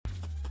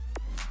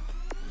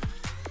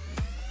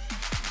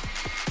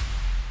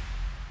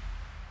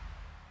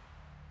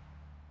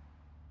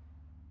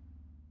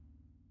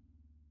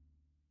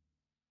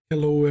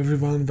Hello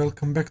everyone,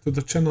 welcome back to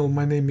the channel.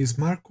 My name is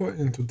Marco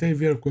and today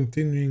we are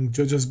continuing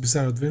Jojo's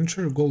Bizarre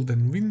Adventure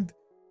Golden Wind,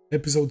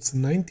 episodes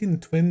 19,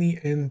 20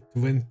 and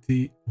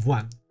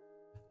 21.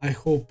 I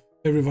hope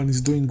everyone is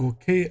doing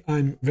okay.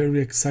 I'm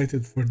very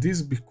excited for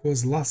this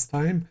because last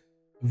time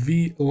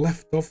we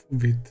left off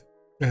with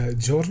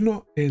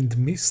Giorno and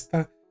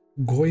Mista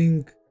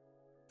going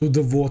to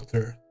the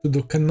water, to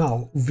the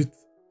canal with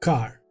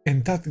car.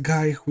 And that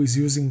guy who is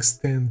using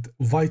stand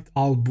white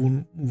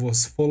album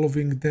was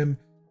following them,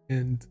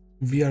 and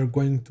we are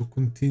going to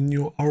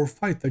continue our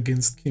fight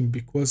against him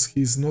because he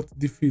is not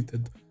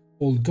defeated.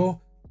 Although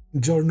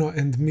Giorno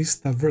and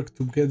Mista work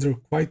together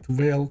quite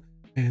well,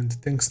 and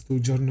thanks to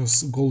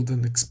Giorno's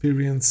golden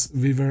experience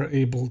we were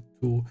able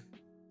to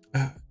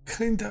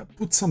kinda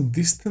put some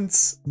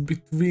distance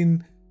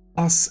between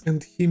us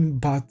and him,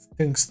 but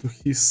thanks to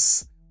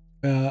his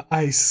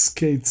ice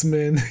skates,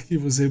 man, he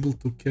was able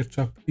to catch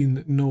up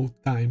in no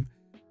time.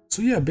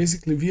 So yeah,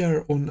 basically we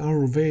are on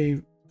our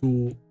way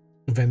to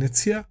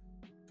Venezia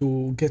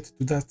to get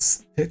to that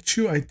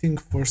statue, I think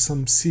for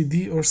some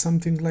CD or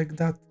something like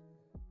that.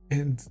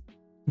 And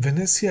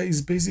Venezia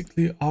is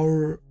basically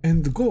our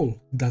end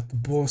goal.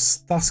 That boss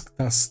tasked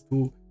us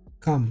to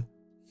come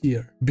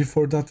here.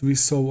 Before that we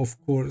saw, of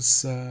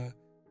course,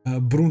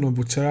 Bruno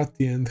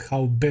Bucciarati and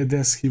how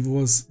badass he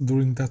was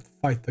during that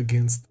fight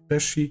against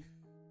Pesci.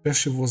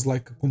 Pesci was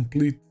like a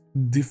complete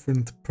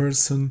different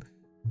person,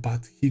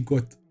 but he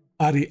got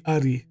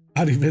Arrivederci.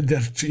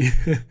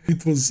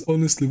 It was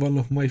honestly one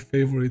of my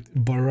favorite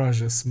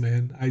barrages,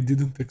 man. I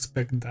didn't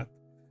expect that.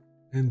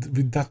 And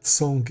with that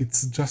song,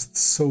 it's just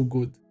so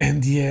good.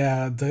 And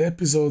yeah, the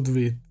episode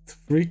with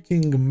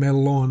freaking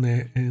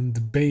Melone and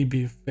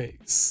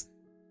Babyface.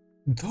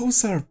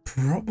 Those are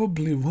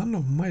probably one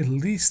of my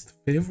least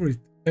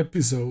favorite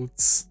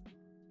episodes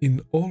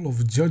in all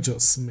of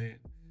Jojo's, man.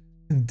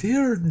 And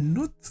they're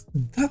not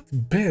that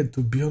bad,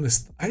 to be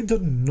honest. I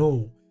don't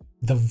know.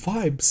 The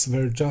vibes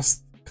were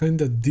just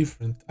kinda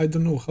different. I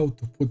don't know how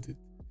to put it.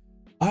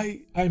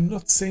 I'm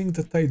not saying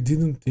that I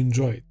didn't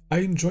enjoy it. I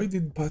enjoyed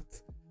it, but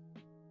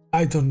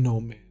I don't know,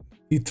 man.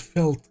 It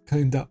felt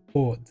kinda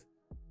odd.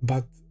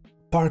 But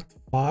part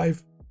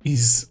 5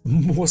 is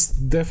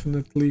most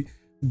definitely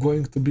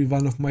going to be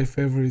one of my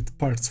favorite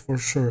parts for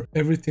sure.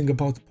 Everything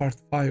about part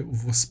 5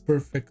 was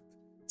perfect,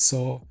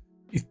 so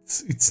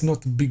it's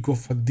not big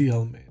of a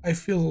deal, man. I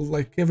feel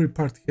like every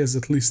part has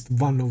at least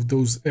one of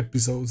those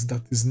episodes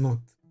that is not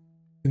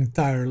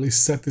entirely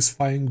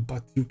satisfying,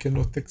 but you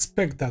cannot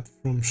expect that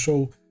from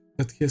show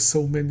that has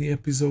so many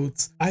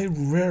episodes. I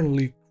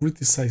rarely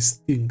criticize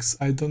things.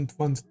 I don't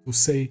want to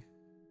say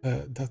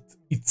that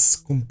it's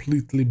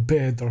completely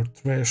bad or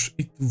trash.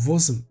 It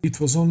wasn't. It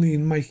was only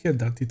in my head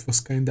that it was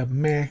kind of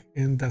meh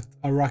and that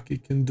Araki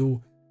can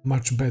do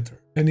much better.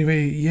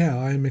 Anyway, yeah,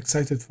 I'm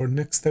excited for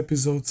next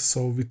episode,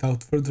 so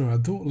without further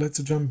ado, let's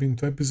jump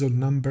into episode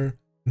number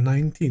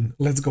 19.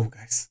 Let's go,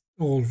 guys.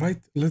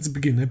 Alright, let's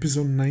begin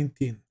episode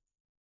 19.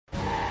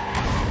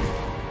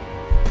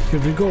 Here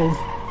we go.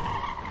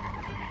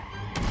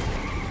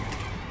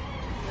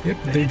 Yep,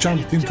 they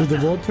jumped into the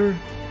water.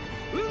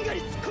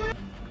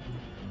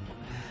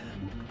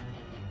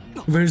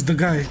 Where's the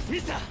guy?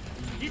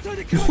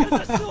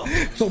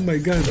 Oh my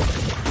god.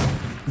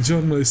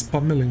 Giorno is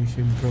pummeling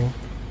him, bro.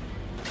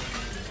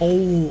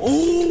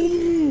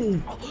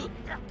 Oh!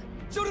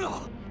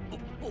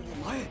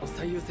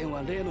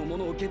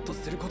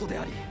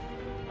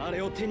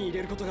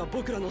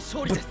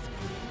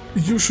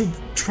 But you should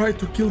try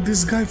to kill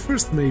this guy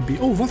first, maybe.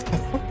 Oh, what the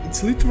fuck?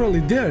 It's literally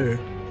there.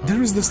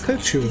 There is the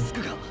statue.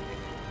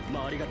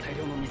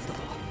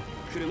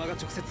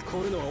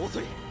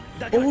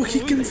 Oh, he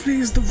can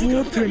freeze the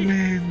water,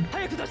 man.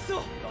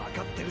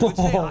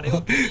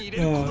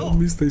 Oh,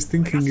 Mista is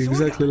thinking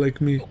exactly like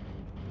me.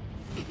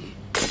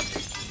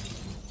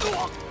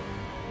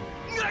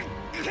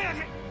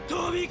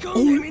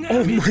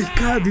 Oh my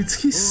god,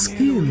 it's his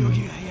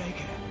skin.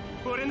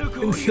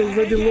 And he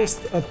already lost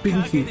a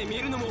pinky.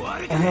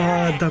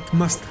 Ah, that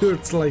must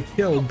hurt like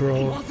hell,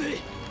 bro.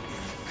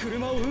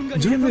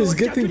 Giorno is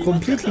getting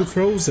completely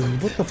frozen.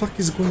 What the fuck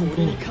is going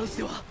on?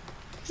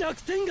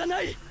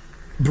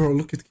 Bro,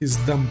 look at his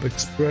dumb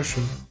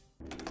expression.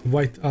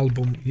 White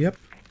album, yep.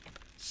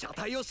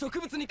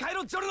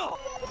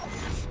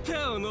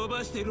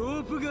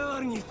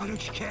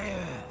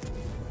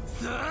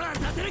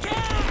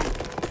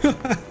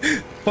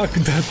 Fuck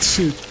that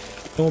shit.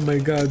 Oh my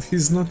god,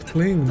 he's not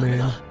playing,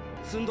 man.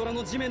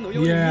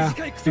 Yeah,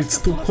 it's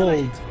too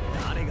cold.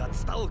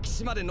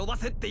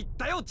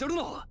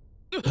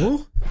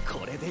 Oh?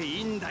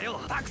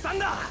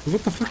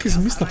 What the fuck is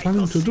Mista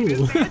planning to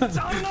do?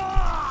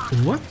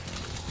 What?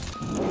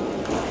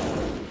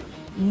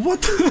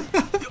 What?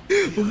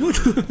 What?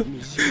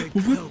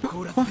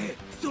 What?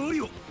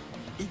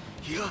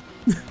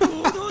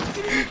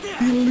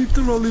 He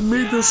literally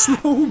made a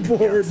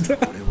snowboard.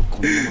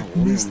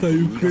 Mista,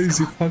 you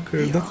crazy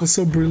fucker. That was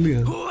so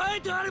brilliant.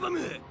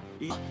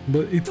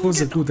 But it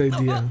was a good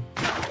idea.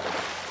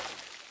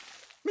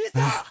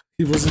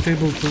 He wasn't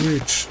able to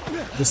reach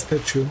the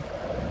statue.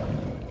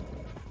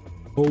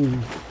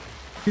 Oh,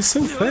 he's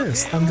so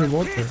fast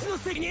underwater.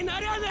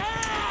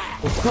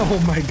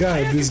 Oh my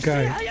god, this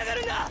guy.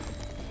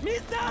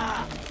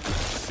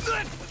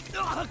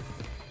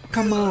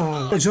 Come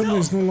on! Giorno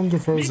is no longer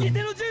frozen.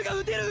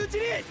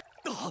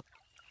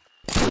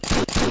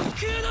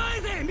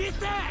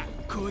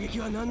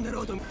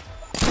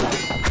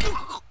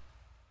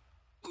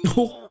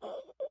 Oh,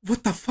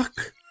 what the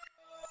fuck?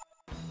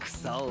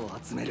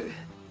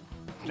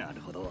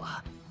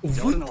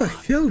 What the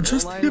hell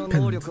just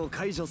happened? Oh,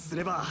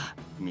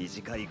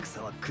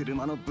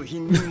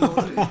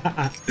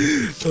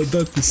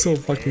 that is so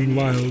fucking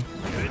wild.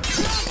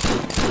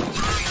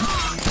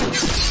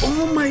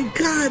 Oh my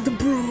god,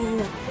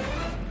 bro!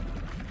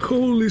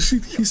 Holy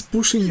shit, he's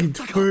pushing it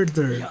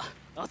further.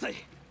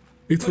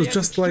 It was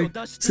just like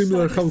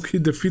similar how he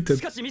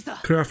defeated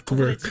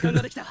Kraftwerk.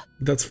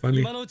 That's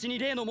funny.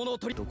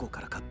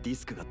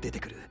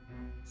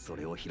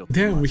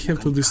 Damn, we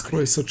have to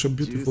destroy such a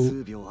beautiful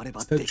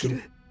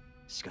statue.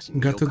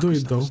 Gotta do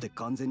it though.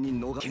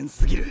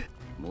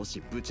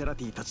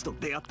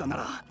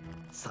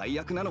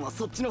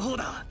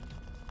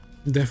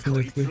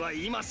 Definitely.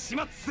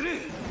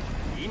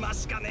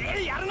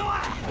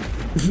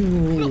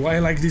 Ooh, I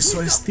like this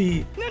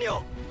OST.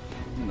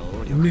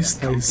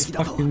 Mista is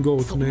fucking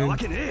goat, man.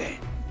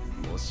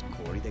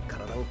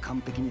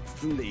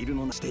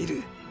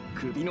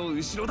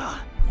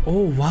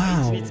 Oh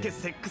wow.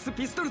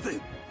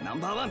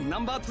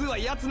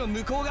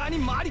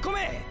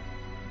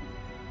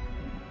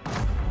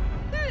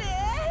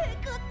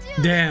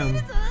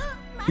 Damn.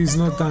 He's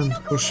not done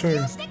for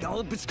sure.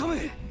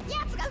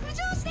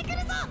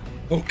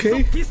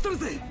 Okay.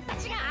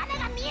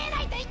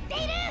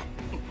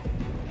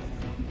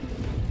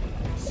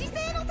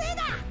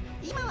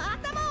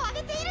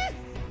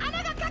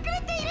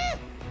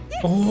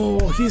 Oh,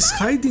 he's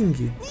hiding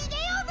it.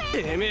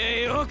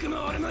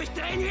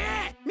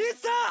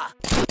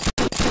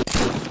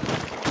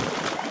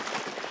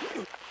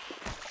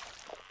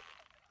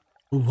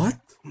 What?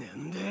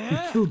 He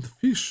killed the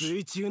fish.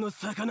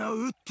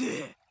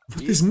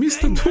 What is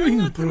Mista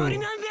doing, bro?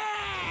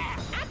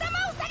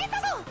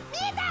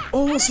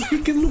 Oh, so he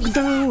can look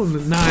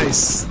down.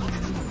 Nice.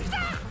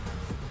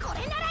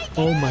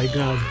 Oh my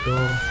god,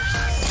 bro.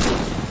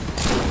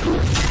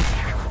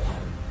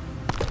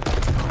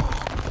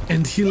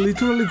 And he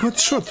literally got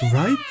shot,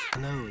 right?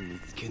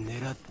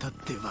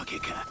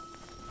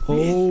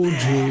 Oh,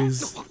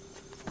 jeez.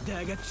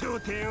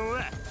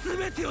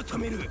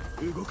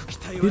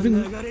 Even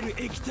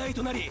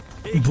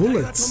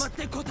bullets.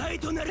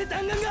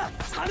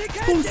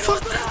 Oh,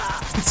 fuck!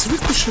 It's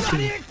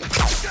ricocheting.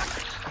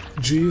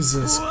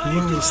 Jesus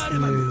Christ,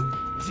 man.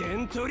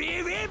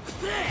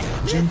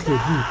 Gently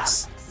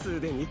whips.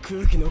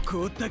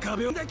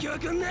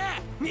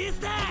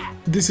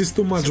 This is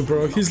too much,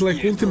 bro. He's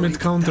like ultimate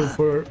counter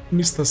for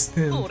Mr.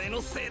 Stan.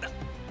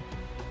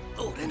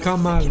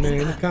 Come on,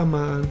 man. Come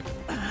on.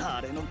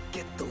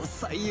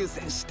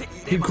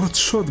 He got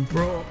shot,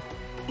 bro.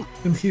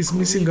 And he's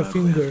missing a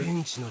finger.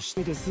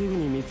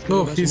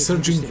 Oh, he's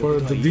searching for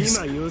the disc.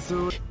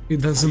 He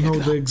doesn't know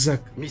the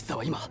exact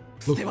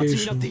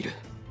location.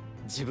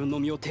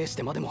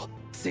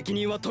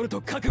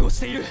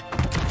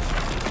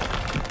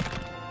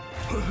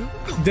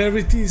 There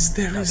it is,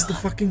 there is the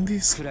fucking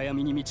disc.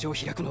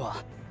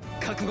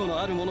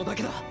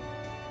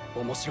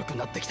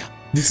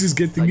 This is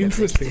getting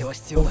interesting.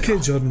 Okay,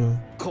 Giorno.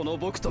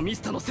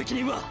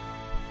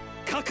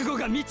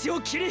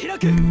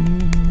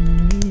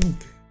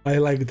 I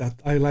like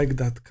that, I like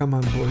that. Come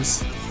on,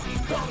 boys.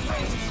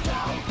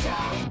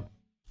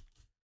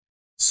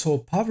 So,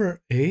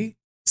 power A,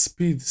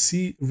 speed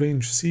C,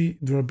 range C,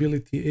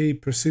 durability A,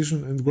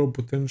 precision and growth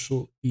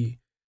potential E.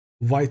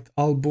 White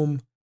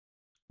album,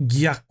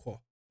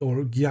 Ghiaccio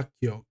or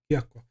Ghiaccio.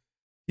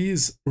 He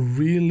is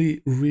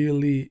really,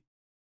 really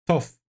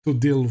tough to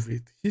deal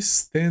with. His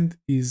stand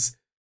is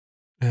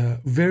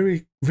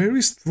very,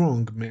 very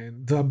strong,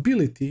 man. The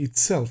ability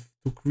itself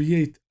to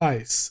create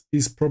ice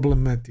is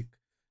problematic,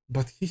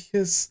 but he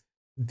has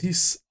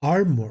this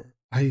armor,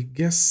 I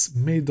guess,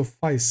 made of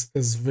ice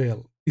as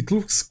well. It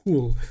looks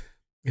cool,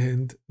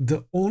 and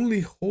the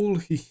only hole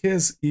he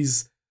has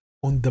is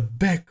on the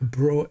back,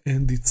 bro,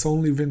 and it's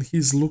only when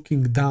he's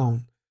looking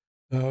down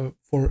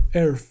for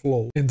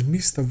airflow. And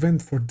Mista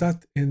went for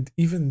that, and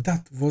even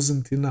that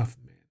wasn't enough,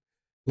 man.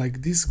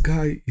 Like, this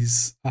guy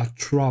is a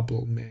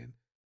trouble, man.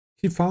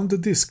 He found the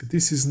disc.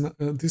 This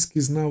disc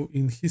is now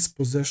in his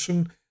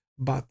possession,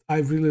 but I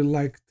really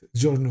liked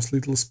Giorno's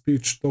little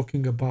speech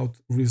talking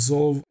about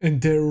resolve and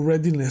their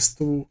readiness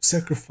to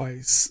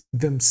sacrifice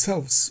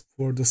themselves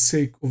for the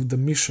sake of the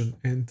mission.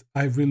 And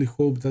I really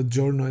hope that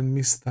Giorno and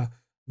Mista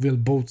will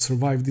both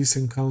survive this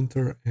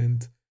encounter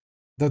and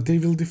that they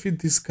will defeat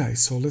this guy.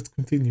 So let's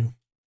continue.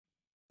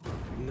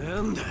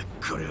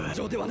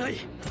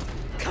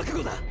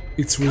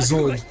 It's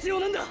resolved.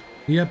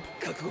 Yep.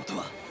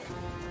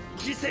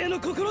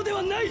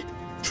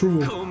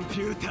 True.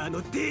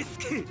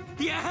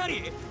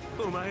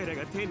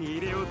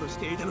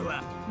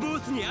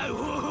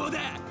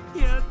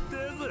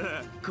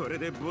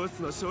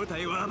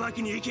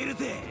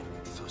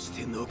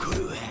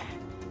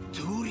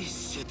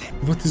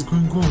 What is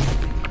going on?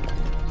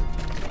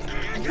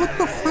 What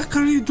the fuck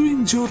are you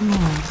doing, Giorno?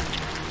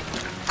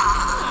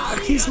 Ah,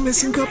 he's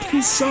messing up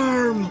his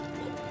arm!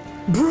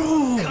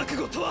 Bro!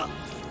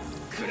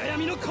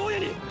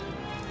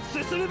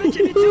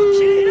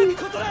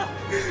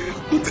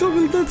 But how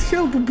will that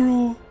help,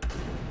 bro?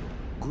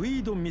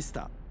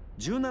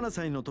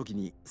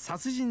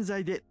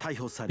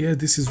 Yeah,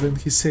 this is when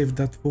he saved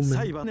that woman.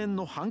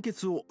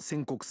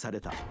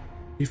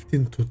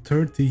 15 to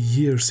 30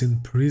 years in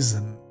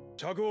prison.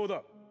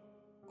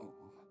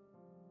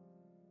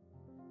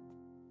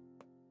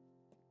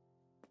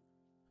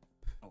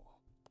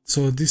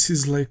 So this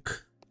is like...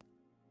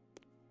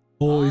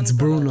 Oh, it's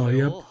Bruno,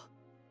 yep.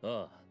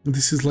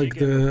 This is like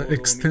the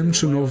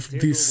extension of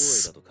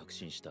this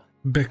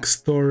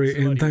backstory,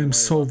 and I'm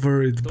so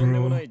worried,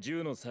 bro.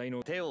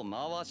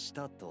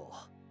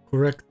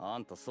 Correct.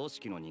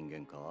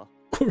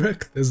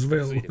 Correct as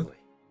well.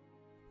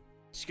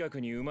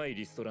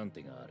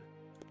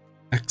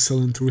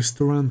 Excellent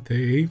restaurant,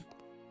 eh?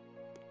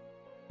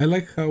 I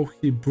like how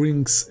he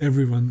brings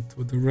everyone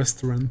to the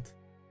restaurant.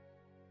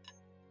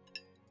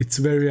 It's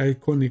very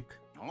iconic.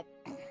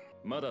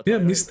 Yeah,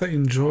 Mista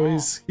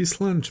enjoys his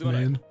lunch,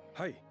 man.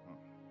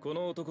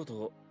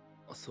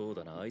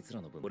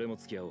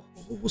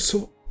 Oh,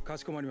 so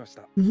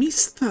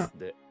Mista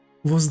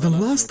was the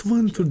last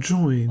one to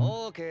join.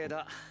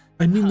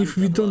 I mean, if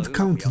we don't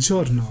count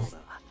Giorno.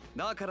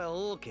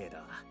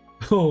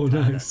 Oh,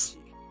 nice.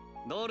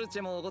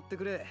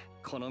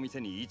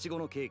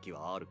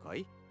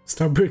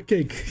 Strawberry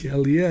cake,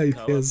 hell yeah, it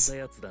has.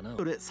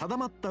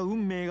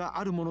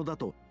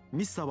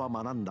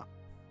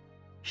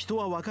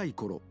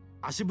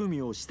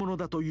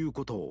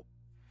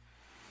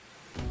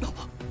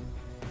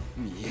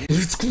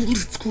 Let's go,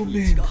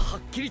 man.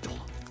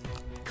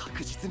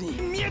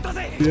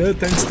 Yeah,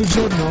 thanks to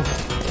Giorno.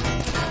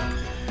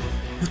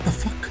 What the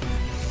fuck?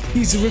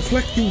 He's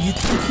reflecting it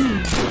to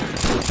him.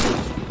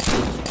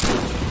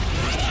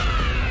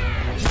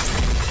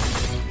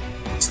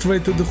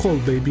 Straight to the hole,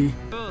 baby.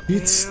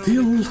 It's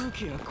still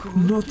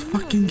not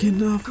fucking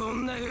enough.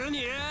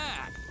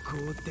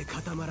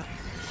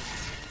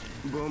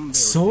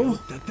 So?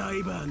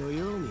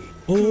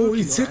 Oh,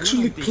 it's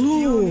actually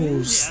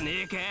close.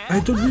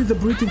 I don't need a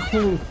breathing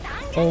hole.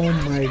 Oh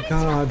my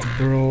god,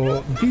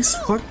 bro. This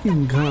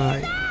fucking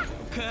guy.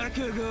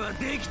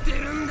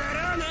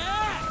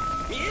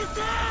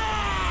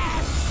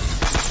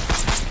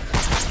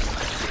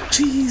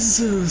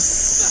 Jesus.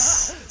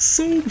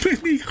 So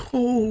many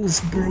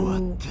holes, bro.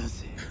 On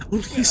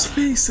his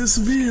face as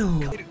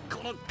well.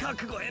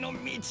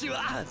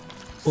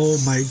 Oh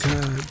my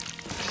god.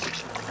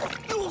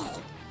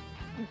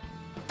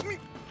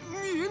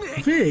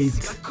 Wait!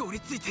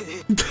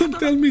 Don't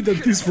tell me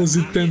that this was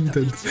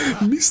intended!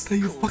 Mista,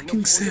 you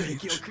fucking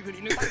savage!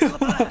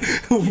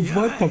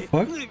 What the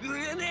fuck?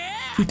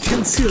 He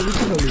can't see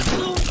literally!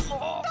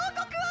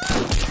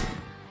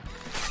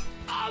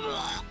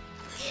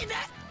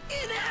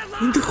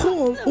 In the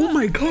hole! Oh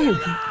my god!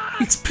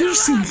 It's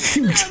piercing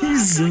him!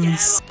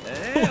 Jesus!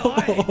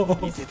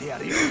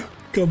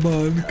 Come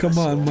on,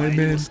 my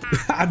man!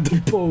 At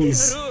the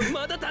pose!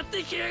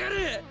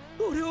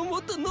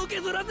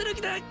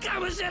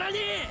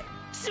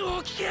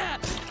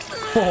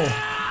 Oh,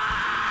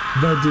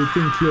 where do you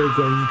think you're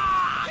going?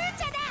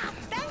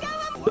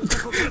 What?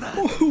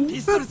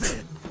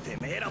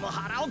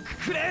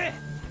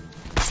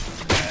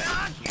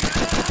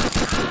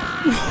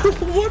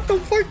 What the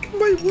fuck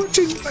am I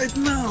watching right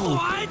now?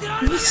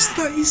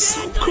 Mista is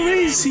so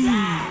crazy!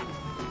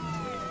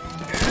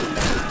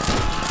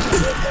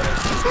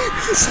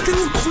 He's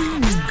still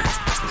going!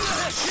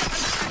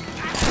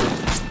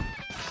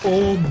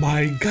 Oh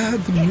my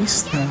god,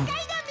 Mista!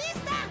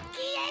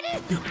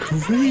 You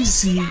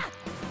crazy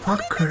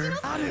fucker!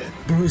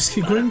 Bro, is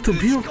he going to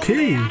be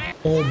okay?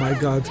 Oh my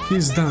god,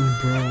 he's done,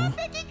 bro.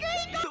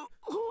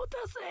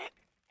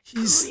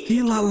 He's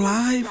still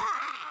alive?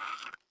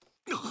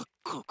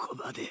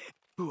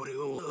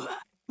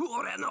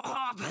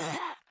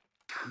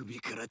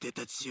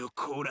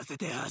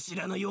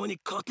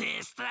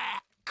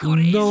 No,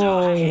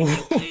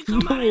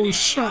 no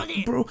shot,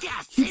 bro.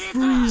 He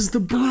frees the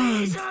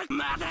blood.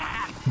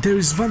 There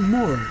is one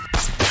more.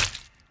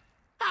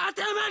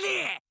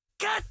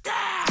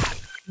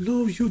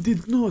 No, you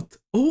did not.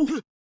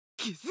 Oh,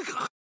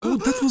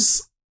 that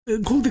was a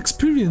gold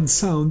experience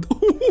sound.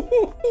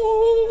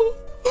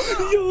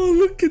 Yo,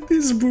 look at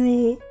this,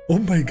 bro. Oh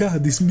my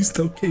god, is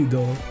Mista okay,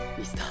 though?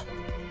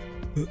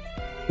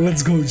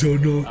 Let's go,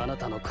 Jojo.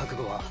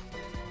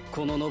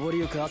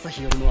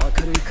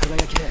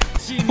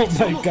 Oh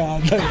my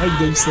god, I like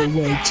them so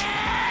much.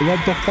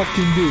 What the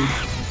fucking dude?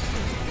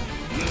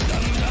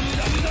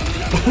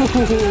 Oh,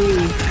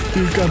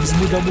 here comes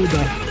Muda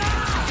Muda.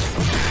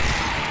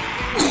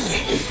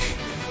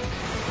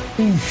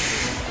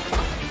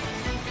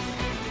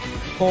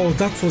 Oh,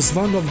 that was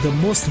one of the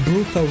most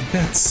brutal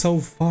deaths so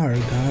far,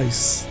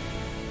 guys.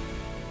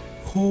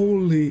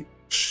 Holy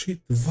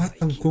Shit, what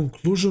a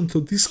conclusion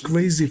to this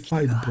crazy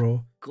fight,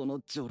 bro.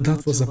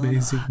 That was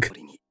amazing.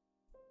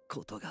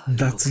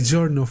 That's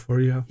Giorno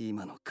for you.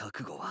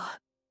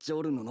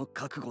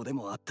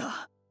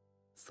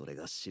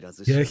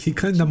 Yeah, he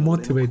kinda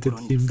motivated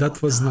him.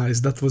 That was nice.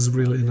 That was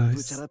really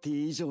nice.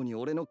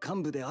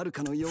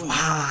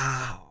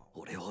 Wow.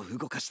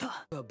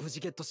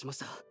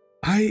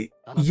 I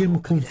am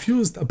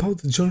confused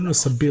about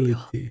Giorno's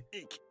ability.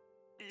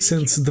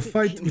 Since the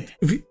fight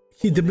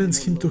he demands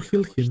him to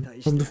heal him.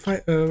 From the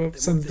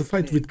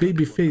fight with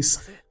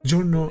Babyface,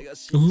 Giorno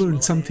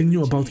learned something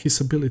new about his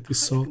ability,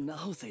 so...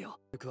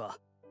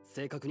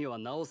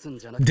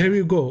 There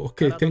you go,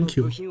 okay, thank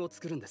you.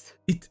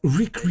 It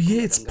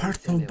recreates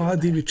part of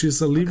body which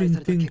is a living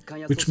thing,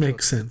 which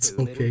makes sense,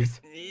 okay.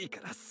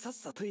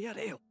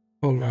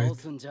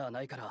 Alright.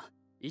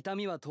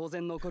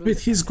 Wait,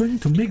 he's going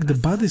to make the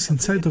bodies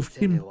inside of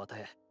him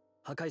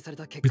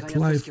with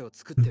life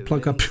and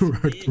plug up your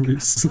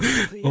arteries.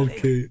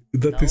 Okay,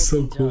 that is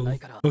so cool.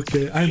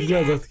 Okay, I'm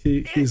glad that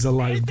he's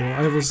alive, bro.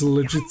 I was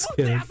legit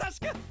scared.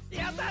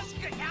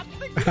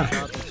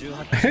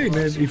 Hey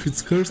man, if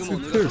it's cursed,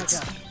 it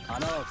hurts.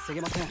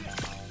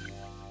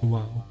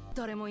 Wow.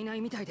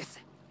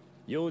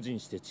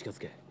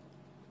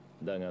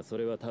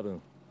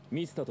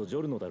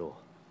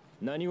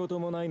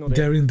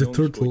 They're in the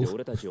turtle.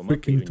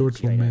 Freaking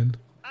turtle, man.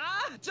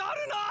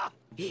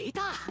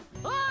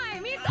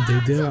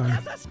 They are.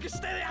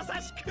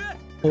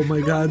 Oh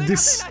my god,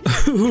 this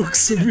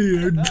looks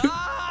weird.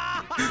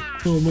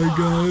 Oh my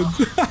god.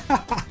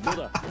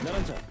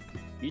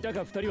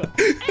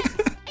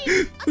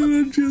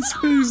 Narancia's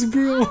face,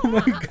 bro. Oh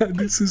my god,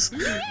 this is...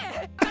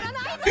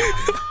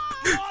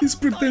 He's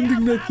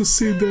pretending not to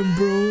see them,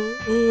 bro.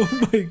 Oh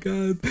my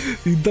god.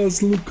 It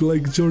does look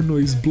like Giorno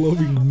is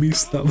blowing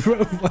Mista,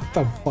 bro. What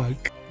the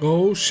fuck?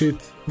 Oh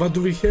shit. What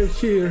do we have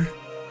here?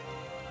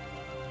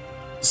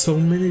 So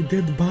many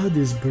dead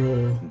bodies,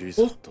 bro.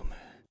 Oh.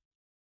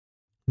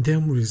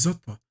 Damn,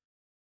 risotto.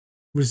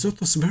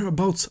 Risotto's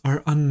whereabouts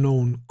are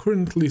unknown,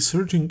 currently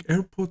searching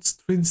airports,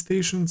 train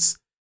stations,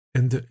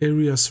 and the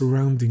area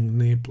surrounding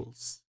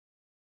Naples.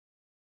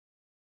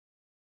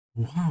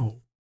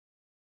 Wow.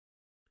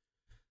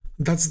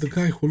 That's the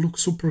guy who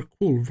looks super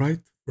cool,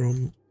 right?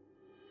 From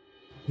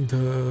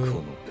the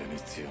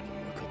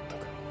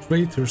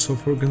traitors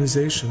of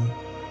organization.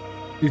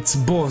 It's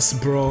boss,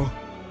 bro.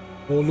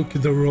 Oh, look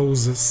at the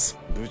roses.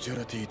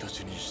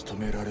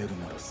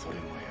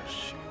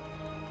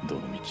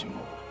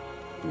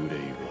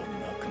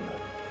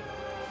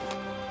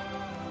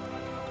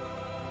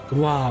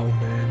 Wow,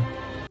 man.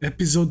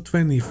 Episode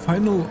 20,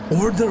 final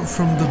order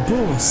from the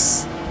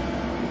boss.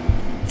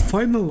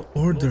 Final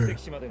order.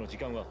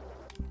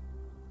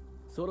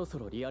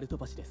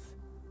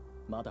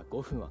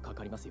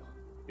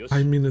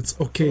 5 minutes,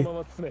 okay.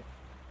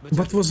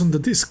 What was on the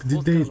disc?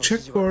 Did they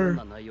check or...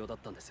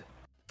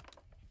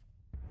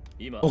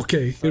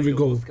 Okay, here we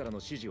go.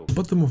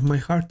 Bottom of my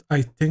heart,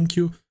 I thank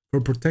you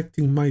for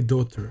protecting my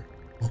daughter.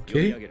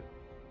 Okay.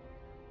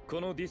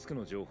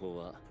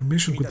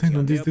 Information contained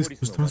on this disc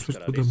was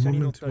transferred to the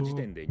moment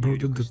you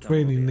boarded the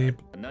train in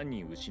Naples.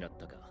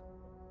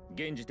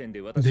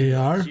 They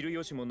are?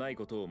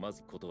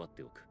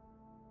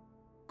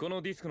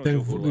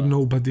 Thankfully,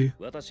 nobody.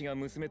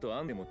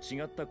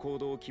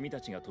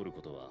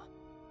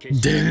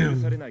 Damn!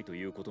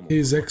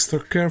 He's extra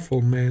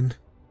careful, man.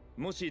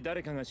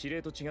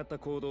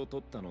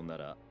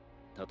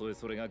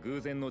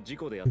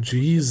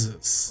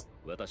 Jesus.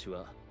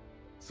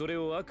 それ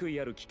を悪意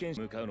ある危険に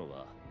向かうの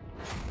は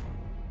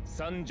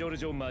サンジョル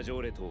ジョ・マジョ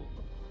ーレ島。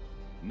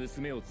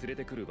娘を連れ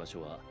てくる場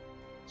所は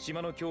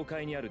島の境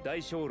界にある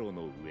大鐘楼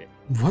の上。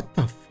What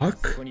the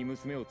fuck? そこに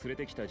娘を連れ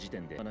てきた時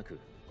点ではなく、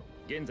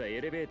現在エ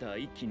レベーター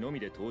1機のみ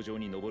で搭乗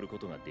に登るこ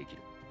とができ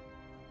る。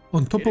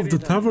On top of the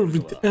tower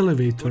with the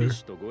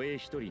elevator. と護衛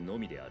1人の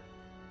みである。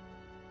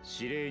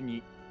指令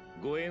に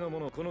護衛の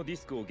者このディ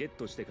スクをゲッ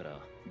トしてから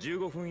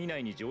15分以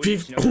内に上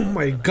陸しなければ。Oh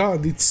my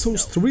god, it's so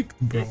strict,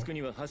 bro. ディスク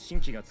には発信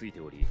機がついて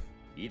おり、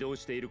移動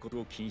していること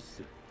を禁止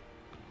する。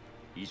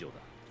以上だ。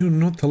You're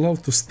not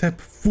allowed to step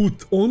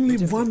foot. Only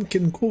one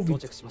can go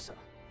with.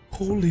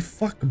 Holy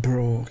fuck,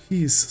 bro.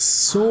 He is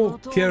so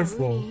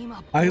careful.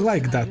 I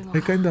like that.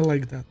 I kinda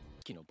like that.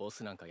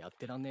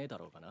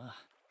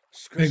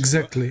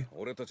 Exactly.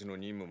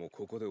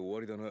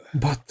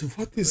 But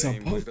what is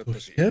about to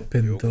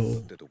happen,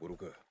 though?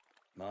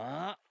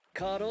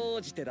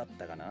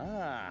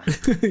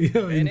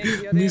 Yeah, in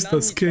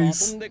Mista's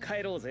case,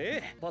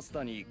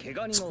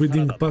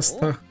 squidding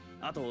pasta.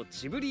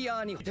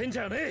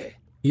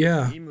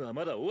 Yeah,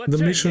 the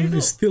mission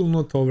is still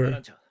not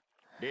over.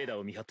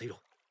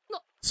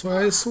 So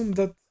I assume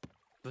that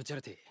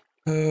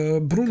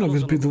Bruno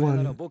will be the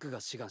one.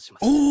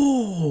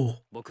 Oh!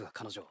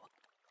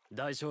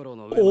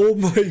 Oh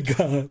my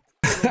god!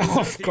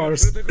 Of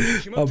course,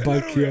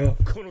 Abakia.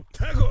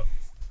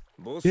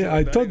 Yeah,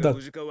 I thought that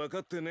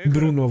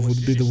Bruno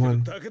would be the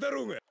one.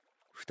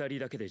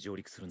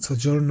 So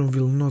Giorno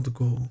will not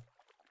go.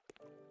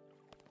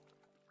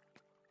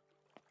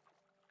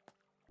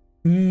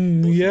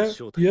 Yeah,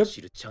 yep.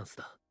 知るチャンス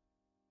だ。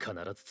必ず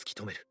突き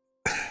止める。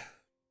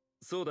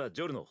そうだ、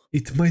ジョルノ。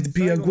 It might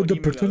be a good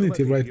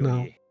opportunity right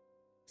now.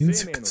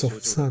 Insects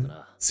of sun,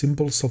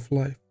 symbols of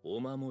life. お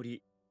守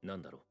りな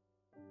んだろう。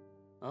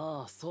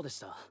ああ、そうでし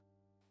た。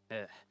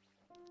ええ。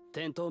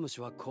テントウムシ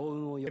は幸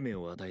運を生命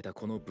を与えた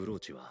このブロー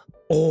チは。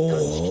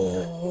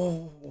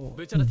Oh,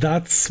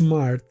 that's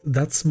smart.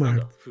 That's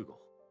smart.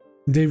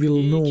 They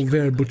will know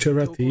where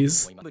Bucciarati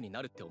is. に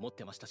なるって思っ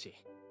てましたし、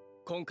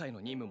今回の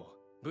任務も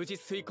無事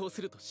遂行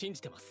すると信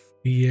じてます。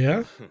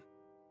Yeah.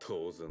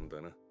 当然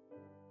だな。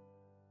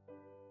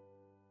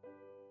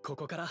こ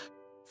こから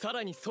さ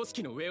らに組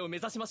織の上を目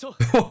指しましょう。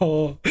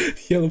Oh,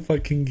 hell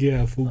fucking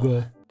yeah,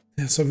 Fugo.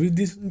 Yeah, so we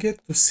didn't get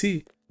to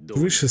see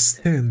Trish's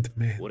stand,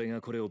 man. 俺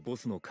がこれをボ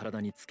スの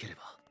体につけれ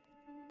ば、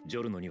ジ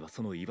ョルノには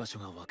その居場所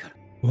がわかる。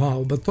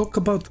Wow, but talk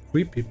about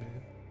creepy,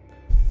 man.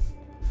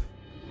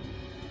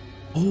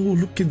 Oh,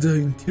 look at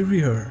the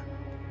interior.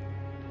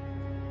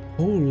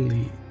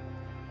 Holy.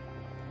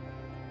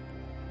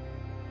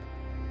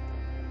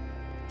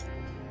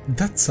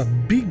 That's a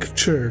big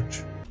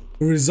church.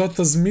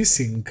 Risotto's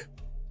missing.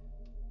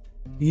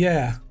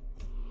 Yeah.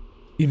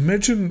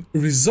 Imagine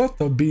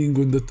Risotto being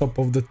on the top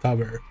of the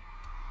tower.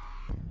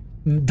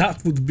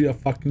 That would be a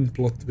fucking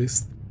plot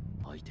twist.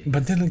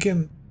 But then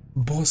again,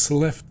 boss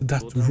left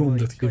that room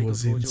that he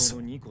was in, so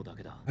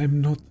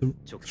I'm not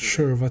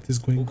sure what is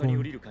going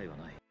on.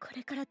 こ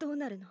れからどう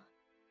なるの？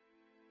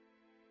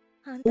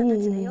あんたた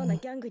ちのような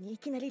ギャングにい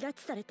きなり拉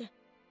致されて、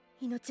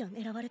命を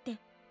狙われて。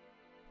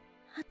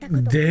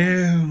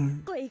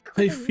Damn,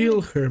 I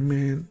feel her,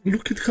 man.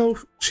 Look at how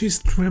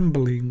she's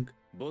trembling.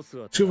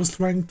 She was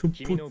trying to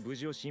put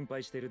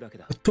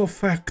a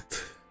tough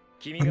act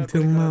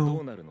until now.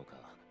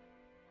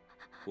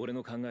 俺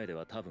の考えで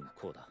は多分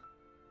こうだ。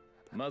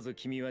まず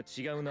君は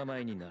違う名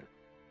前になる。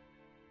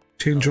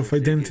Change of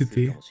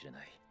identity.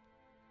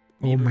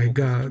 Oh my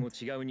god.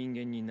 違う人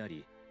間にな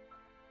り、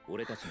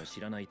俺たちの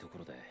知らないとこ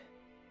ろで、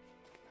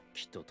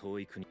きっと遠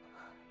い国。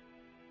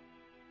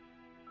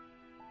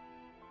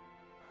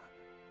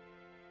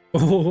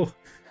Oh,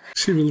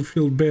 she will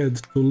feel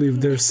bad to leave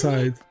their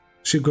side.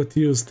 She got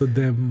used to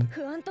them.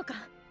 不安とか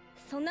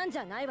そんなんじ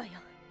ゃないわよ。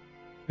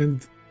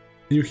And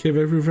you have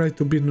every right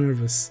to be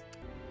nervous.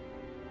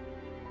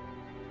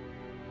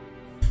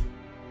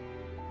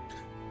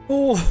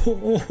 Oh,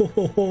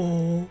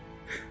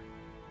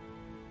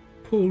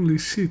 holy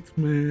shit,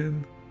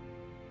 man.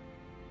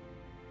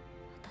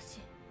 私、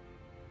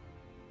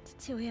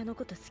父親の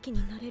こと好き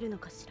になれるの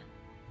かしら。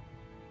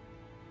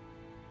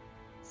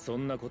そ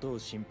んなことを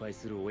心配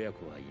する親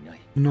子はいない。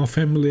No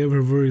family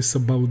ever worries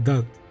about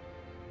that.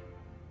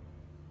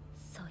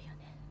 そうよ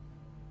ね。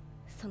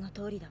その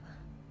通りだわ。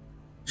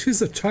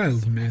She's a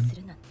child, man.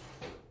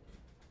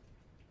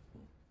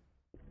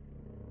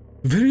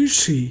 Where is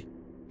she?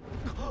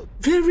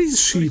 Where is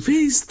she?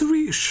 Where is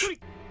Trish?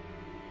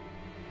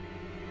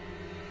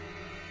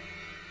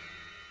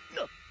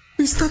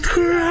 Is that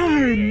her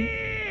arm?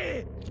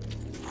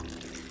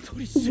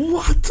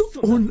 What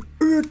on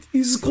earth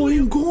is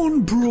going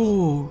on,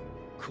 bro?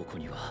 ここ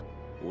には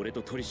俺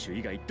とトリッシュ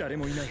以外誰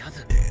もいないは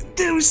ず。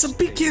There is a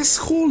big ass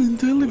hole in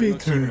the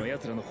elevator.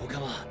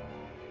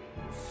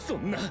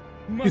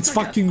 It's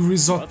fucking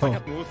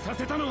risotto.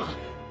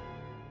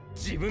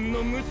 自分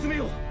の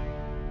娘を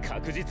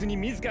確実に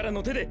自ら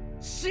の手で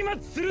始末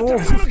するため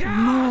なの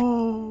か。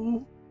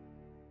 No.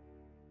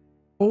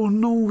 Oh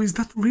no, is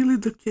that really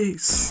the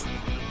case?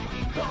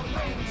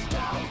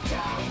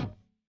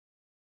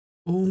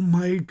 Oh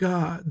my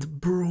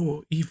god,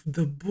 bro, if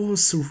the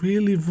boss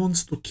really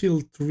wants to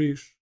kill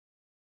Trish,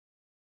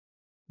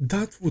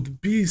 that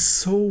would be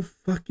so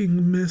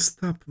fucking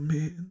messed up,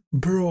 man.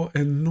 Bro,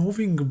 and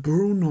knowing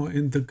Bruno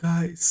and the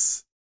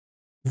guys,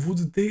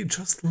 would they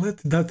just let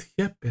that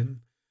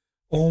happen?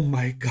 Oh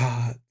my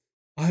god,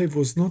 I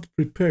was not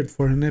prepared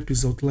for an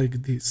episode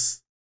like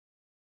this.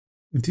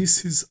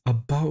 This is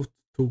about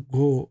to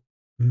go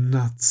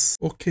nuts.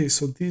 Okay,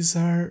 so these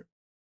are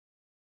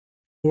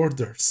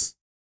orders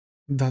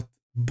that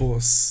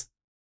boss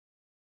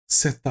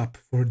set up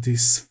for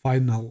this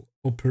final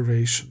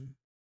operation.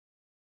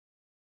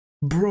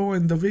 Bro,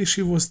 and the way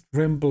she was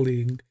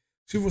trembling,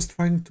 she was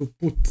trying to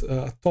put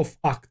a tough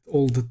act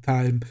all the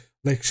time,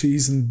 like she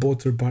isn't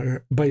bothered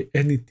by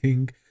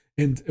anything.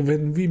 And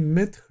when we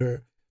met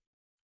her,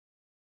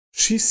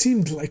 she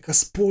seemed like a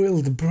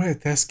spoiled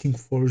brat asking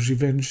for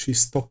Givenchy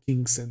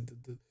stockings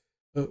and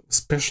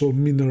special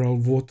mineral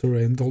water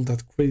and all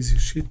that crazy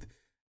shit.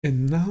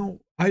 And now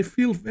I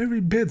feel very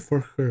bad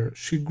for her.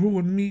 She grew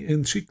on me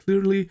and she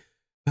clearly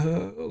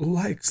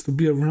likes to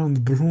be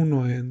around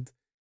Bruno, and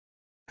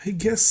I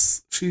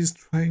guess she's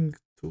trying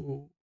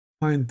to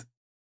find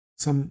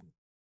some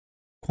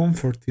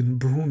comfort in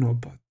Bruno,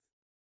 but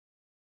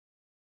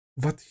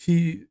what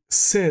he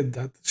said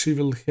that she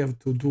will have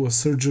to do a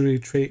surgery,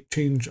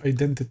 change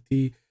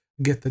identity,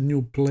 get a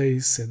new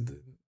place and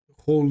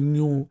a whole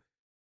new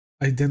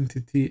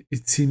identity,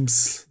 it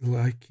seems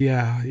like,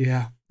 yeah,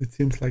 it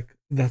seems like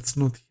that's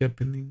not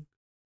happening.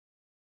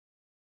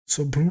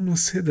 So Bruno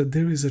said that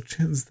there is a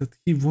chance that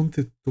he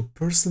wanted to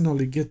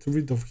personally get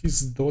rid of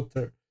his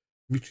daughter,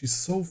 which is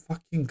so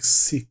fucking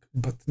sick,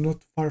 but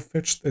not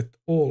far-fetched at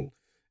all.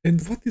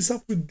 And what is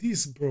up with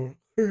this, bro?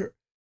 Her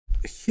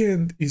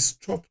hand is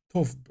chopped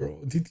off,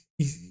 bro.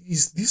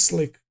 Is this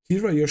like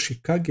Kira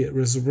Yoshikage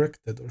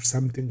resurrected or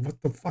something?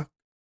 What the fuck?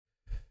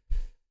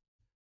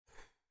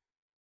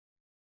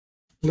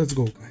 Let's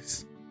go,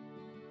 guys.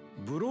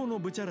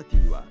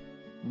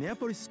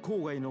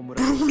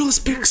 Bruno's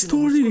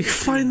backstory,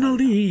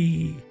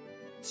 finally!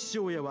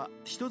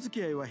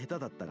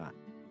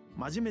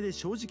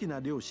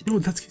 No,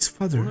 that's his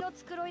father.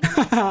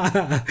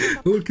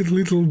 Look at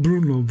little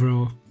Bruno,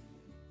 bro.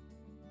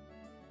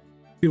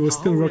 He was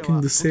still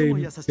rocking the same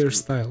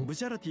hairstyle.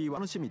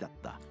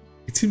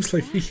 It seems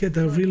like he had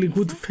a really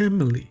good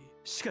family.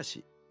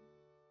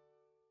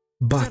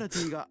 But...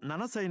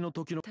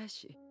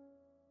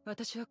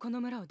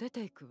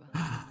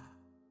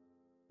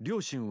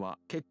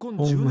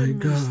 Oh my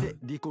god.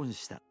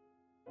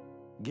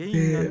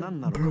 Yeah,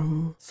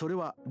 bro.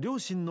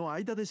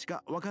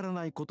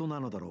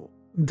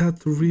 That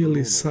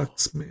really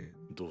sucks, man.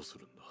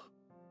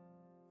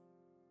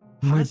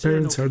 My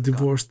parents are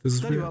divorced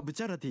as well.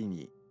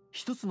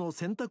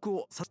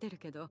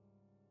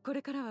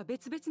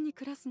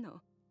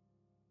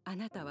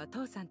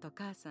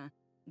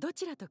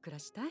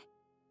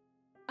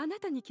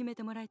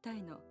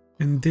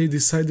 And they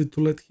decided to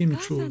let him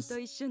choose.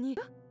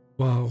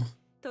 Wow.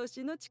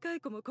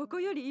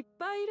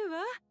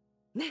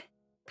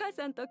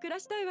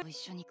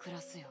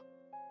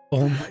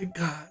 Oh my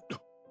god.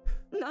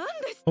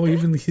 Oh,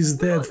 even his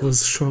dad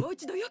was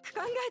shocked.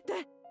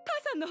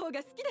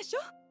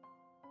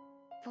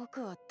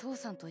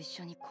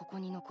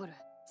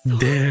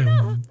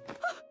 Damn.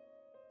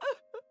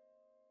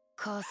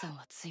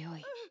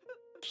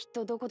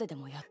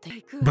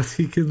 But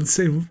he can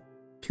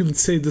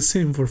say the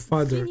same for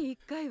father.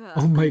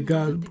 Oh my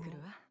god.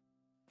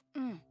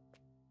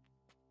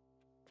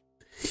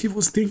 He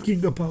was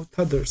thinking about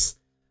others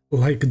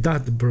like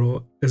that,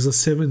 bro, as a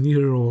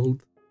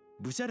 7-year-old.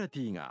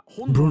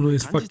 Bruno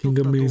is fucking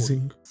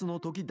amazing.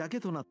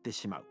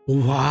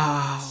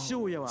 Wow.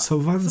 So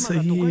once a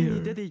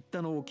year.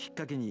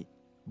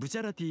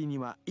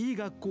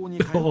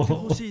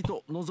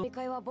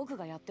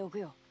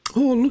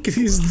 Oh, look at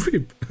his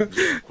drip.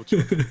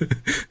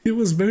 He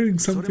was wearing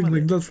something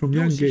like that from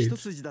young age.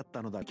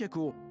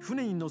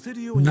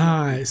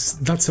 Nice.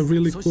 That's a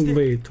really cool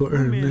way to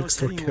earn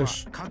extra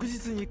cash.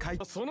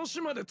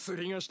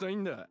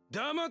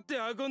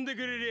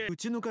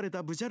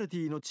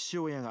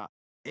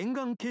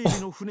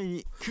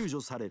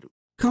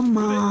 Come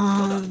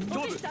on.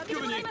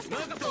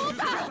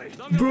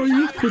 Bro,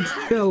 you could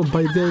tell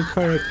by their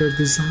character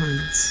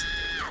designs.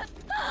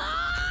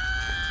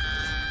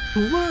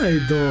 Why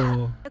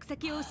though?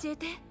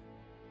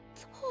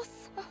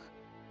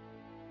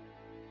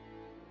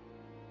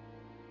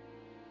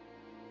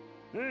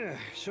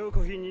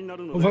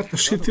 What a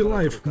shitty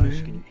life,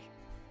 man.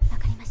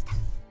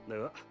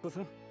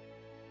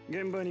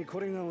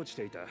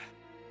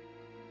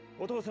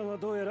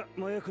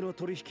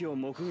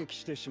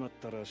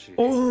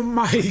 Oh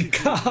my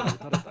god!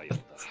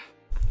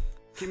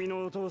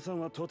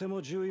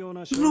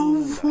 No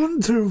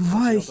wonder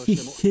why he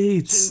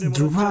hates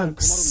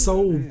drugs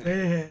so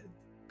bad.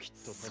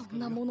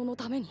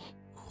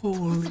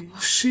 Holy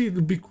shit,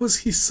 because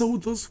he saw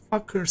those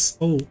fuckers.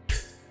 Oh,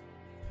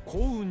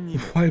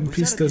 I'm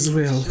pissed as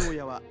well.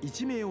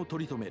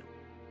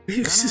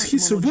 He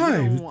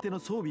survived.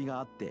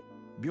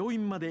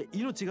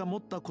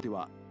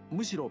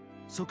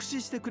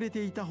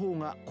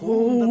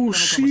 Oh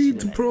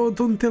shit, bro,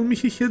 don't tell me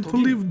he had to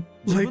live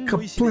like a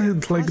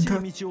plant like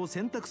that.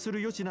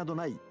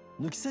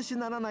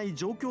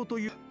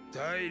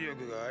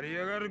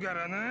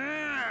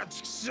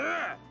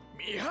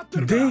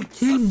 They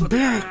came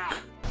back.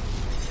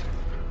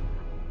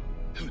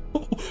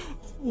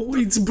 Oh,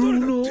 it's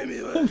Bruno.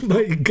 Oh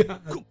my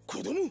god.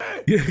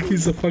 Yeah,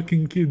 he's a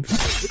fucking kid.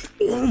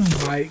 Oh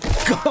my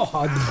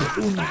god,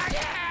 Bruno.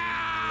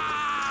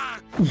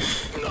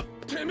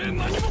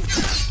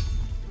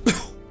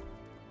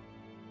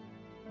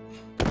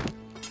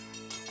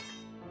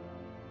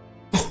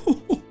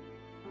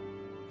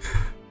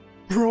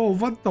 Bro,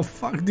 what the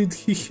fuck did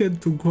he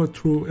had to go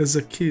through as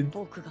a kid?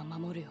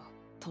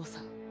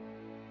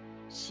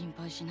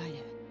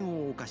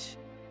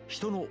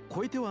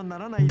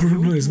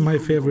 Bruno is my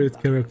favorite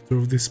character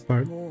of this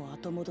part.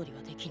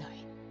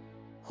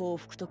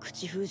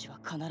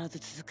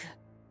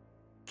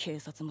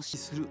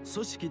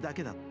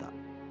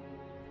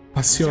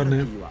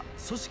 Passione.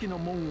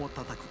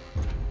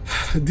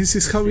 This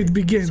is how it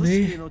began,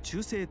 eh?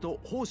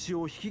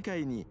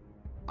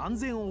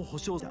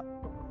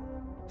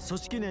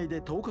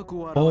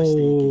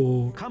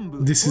 Oh,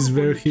 this is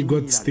where he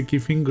got sticky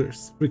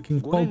fingers. Freaking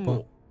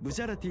Pulpa.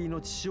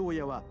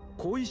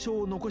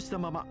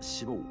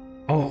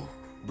 Oh.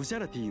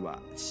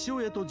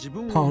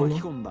 Paulo.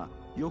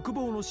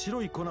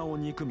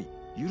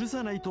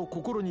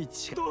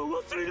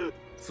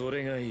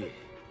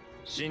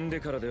 死んで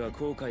からでは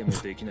後悔も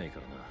できないか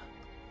らな。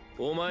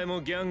お前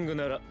もギャング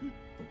なら。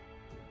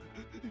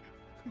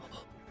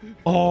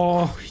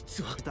Oh,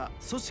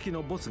 組織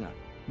のボスが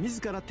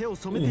自ら手を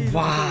染めているこ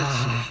とを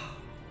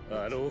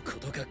wow. あろうこ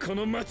とかこ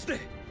の町で。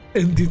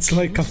 And it's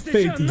like a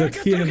fate that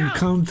he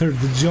encountered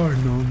the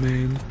Giorno,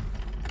 man.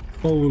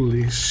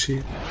 Holy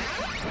shit.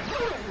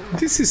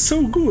 This is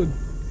so good.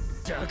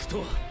 ダークと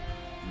は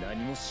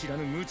何も知ら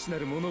ぬ無知な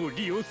るものを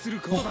利用する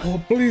ことだ。 Oh,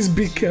 please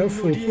be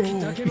careful, bro.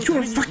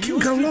 You're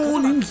fucking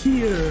alone in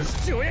here.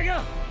 父親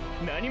が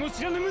何も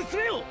知らぬ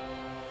娘を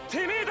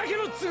てめえだけ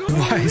の都合で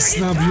Why,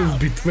 Snub, you've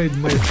betrayed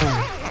my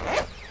heart.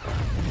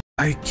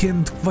 I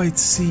can't quite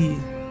see.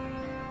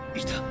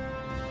 いた。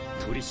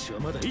トリッシュは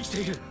まだ生き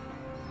ている。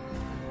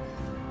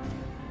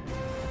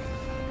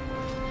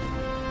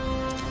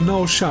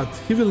 No shot.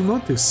 He will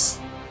notice.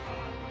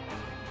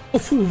 Oh,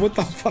 what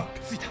the fuck?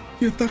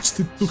 He attached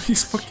it to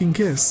his fucking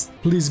ass.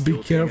 Please be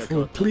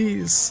careful,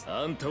 please.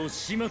 あんたを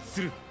始末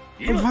する。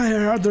 Why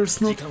are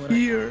others not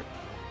here?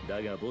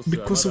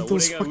 Because of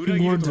those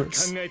fucking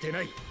orders.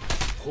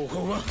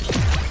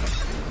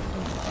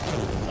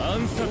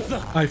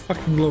 I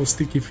fucking love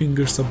Sticky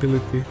Fingers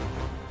ability.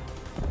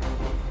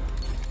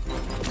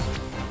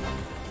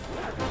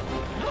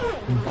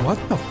 What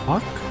the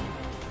fuck?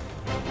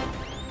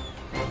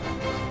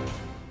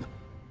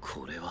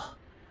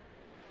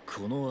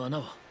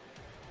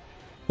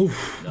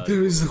 Oof,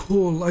 there is a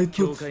hole. I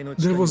thought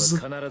there was a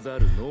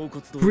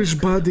Trish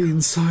body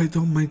inside.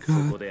 Oh my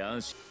god.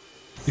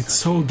 It's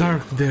so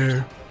dark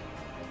there.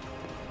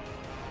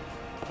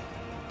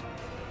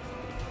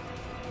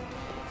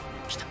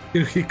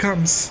 Here he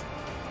comes.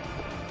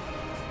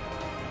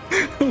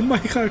 Oh, my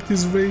heart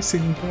is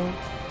racing, bro.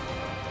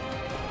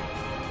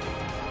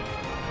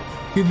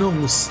 He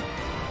knows.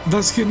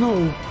 Does he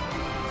know?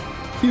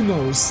 He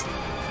knows.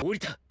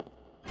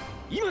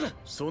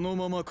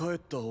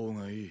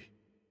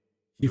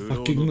 He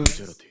fucking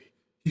knows.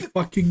 He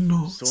fucking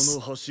knows.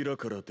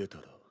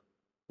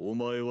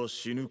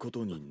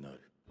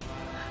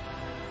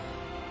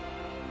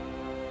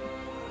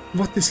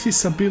 What is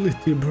his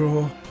ability,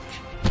 bro?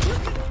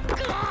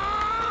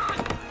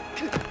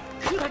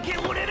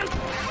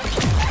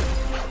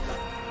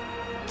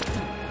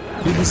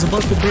 He was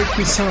about to break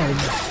his arm.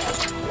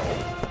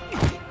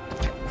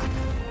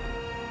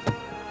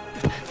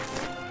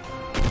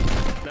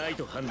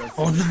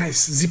 Oh,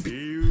 nice. Zip it.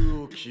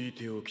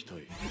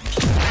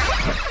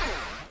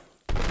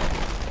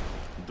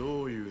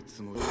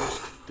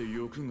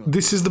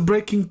 This is the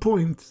breaking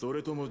point.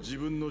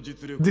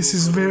 This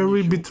is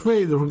very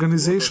betrayed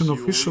organization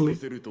officially.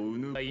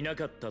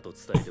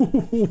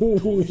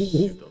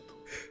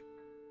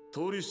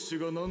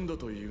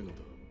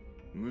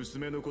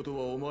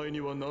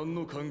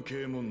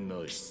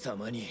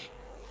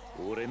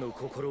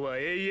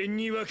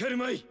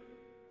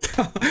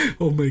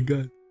 Oh my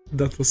god,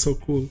 that was so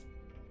cool.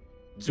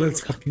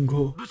 Let's fucking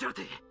go.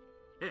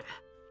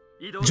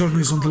 Giorno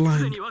is on the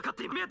line.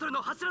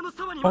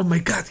 Oh my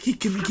god, he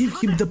can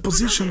give him the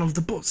position of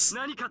the boss.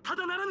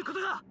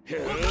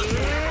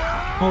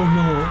 Oh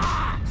no.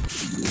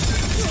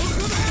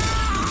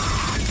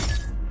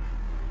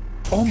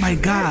 Oh my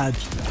god.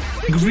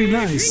 Green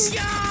eyes.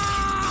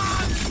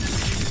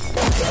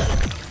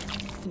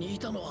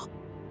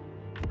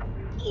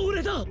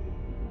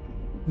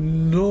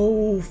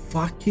 No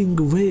fucking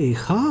way.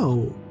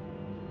 How?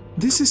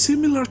 This is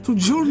similar to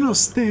Giorno's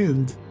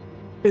stand.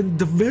 And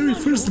the very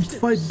first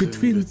fight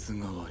between...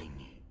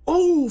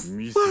 Oh,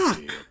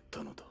 fuck!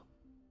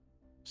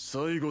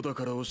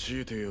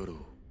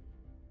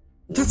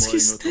 That's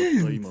his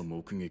stand!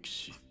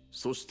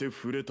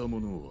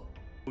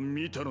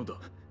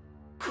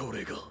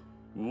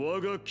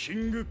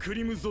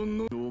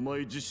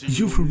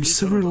 You from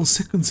several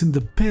seconds in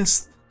the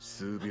past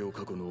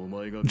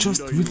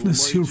just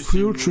witness your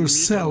future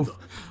self.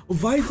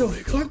 Why the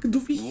fuck do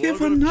we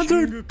have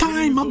another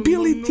time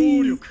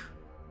ability?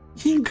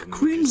 King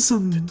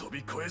Crimson.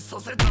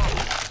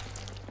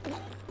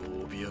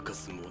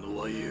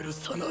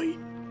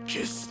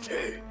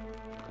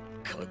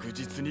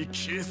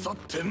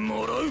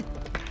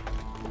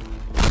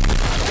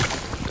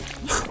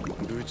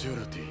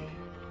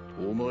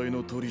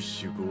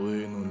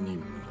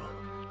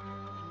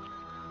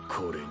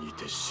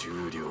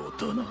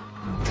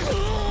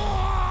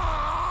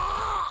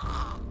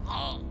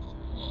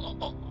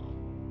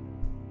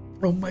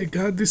 Oh my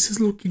god, this is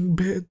looking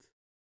bad.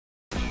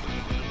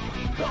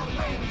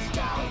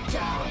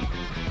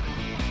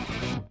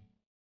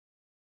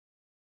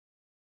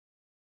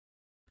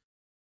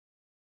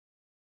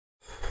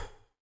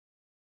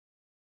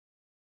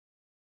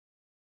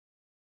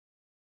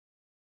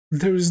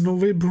 There is no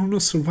way Bruno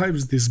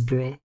survives this,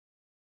 bro.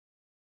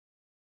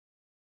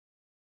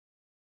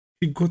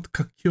 He got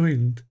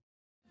cocooned.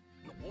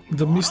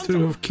 The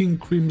mystery of King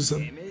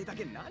Crimson.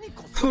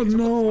 Oh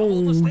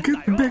no,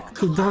 get back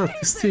to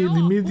that scene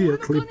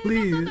immediately,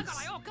 please.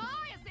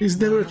 Is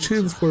there a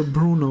chance for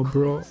Bruno,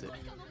 bro?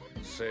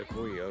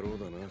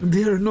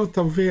 They are not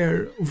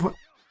aware. What?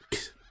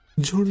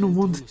 Giorno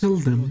won't tell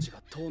them.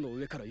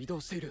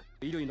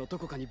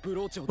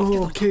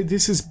 Oh, okay,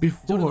 this is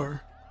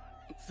before.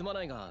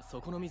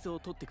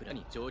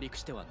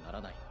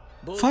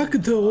 Fuck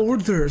the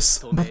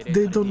orders, but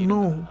they don't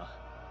know.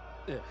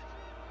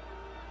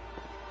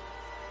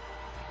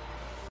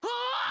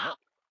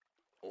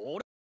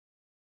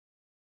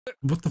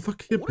 What the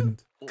fuck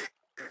happened?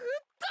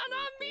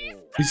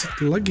 Is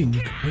it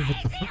lagging?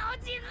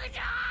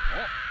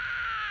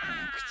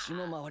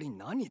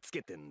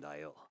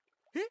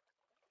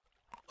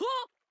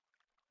 Oh,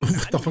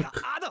 what the fuck? What the fuck?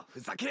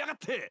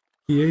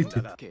 He ate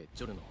it.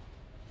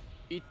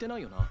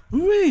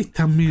 Wait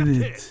a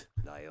minute.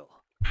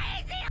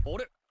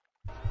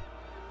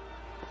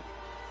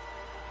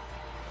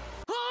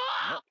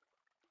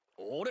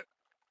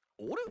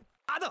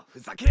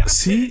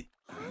 See?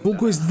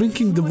 Fugo is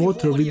drinking the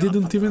water. We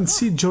didn't even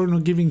see Giorno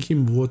giving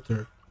him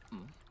water.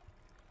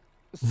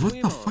 What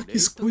the fuck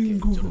is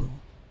going on?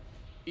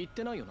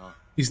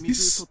 Is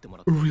this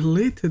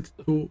related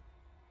to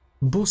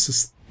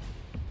boss's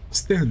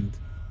stand?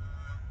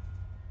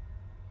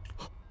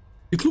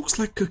 It looks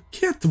like a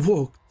cat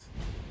walked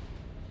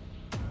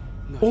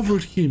over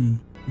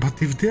him,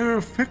 but if they are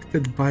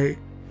affected by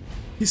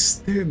his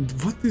stand,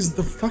 what is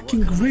the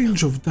fucking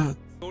range of that?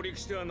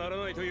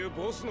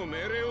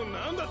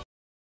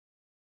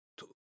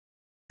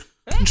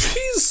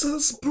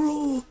 Jesus,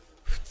 bro!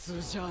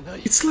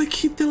 It's like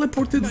he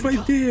teleported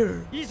right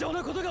there.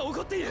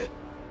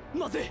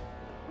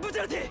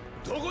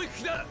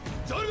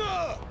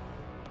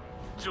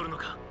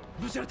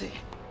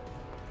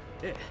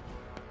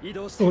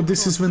 Oh,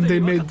 this is when they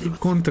made the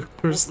contact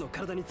first.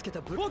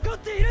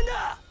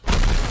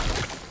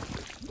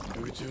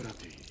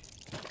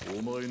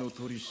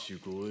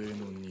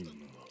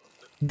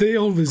 They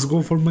always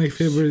go for my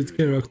favorite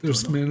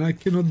characters, man. I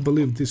cannot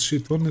believe this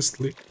shit,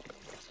 honestly.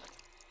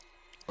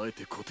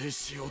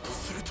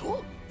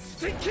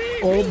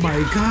 Oh my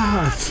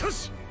god!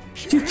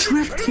 He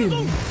trapped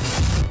him!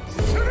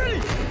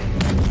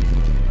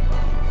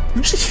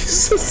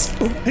 Jesus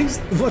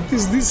Christ, what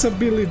is this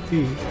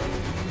ability?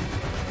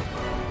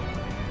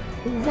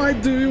 Why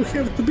do you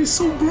have to be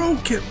so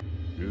broken?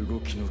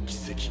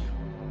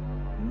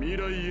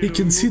 He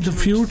can see the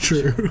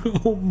future.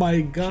 Oh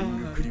my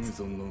god.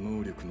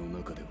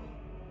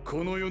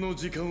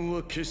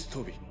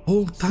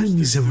 All time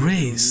is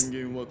erased.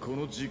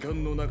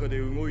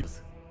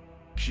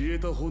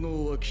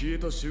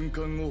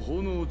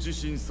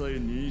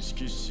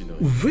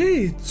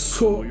 Wait,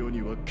 so...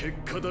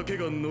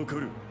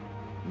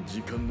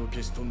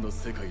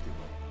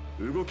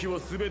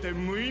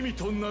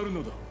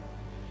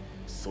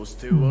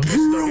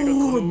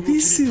 Bro,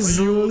 this is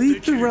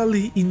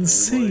literally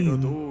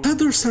insane.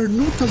 Others are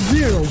not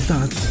aware of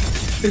that,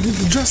 and it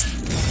just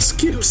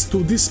skips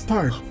to this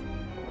part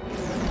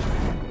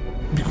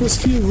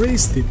because he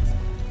erased it.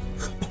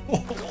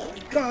 Oh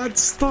god,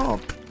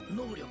 stop.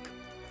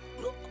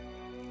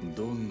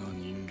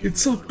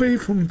 It's so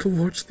painful to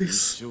watch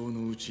this.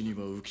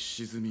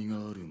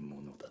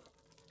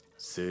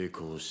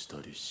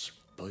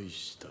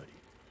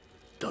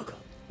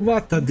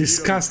 What a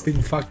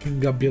disgusting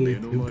fucking ability,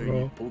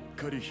 bro.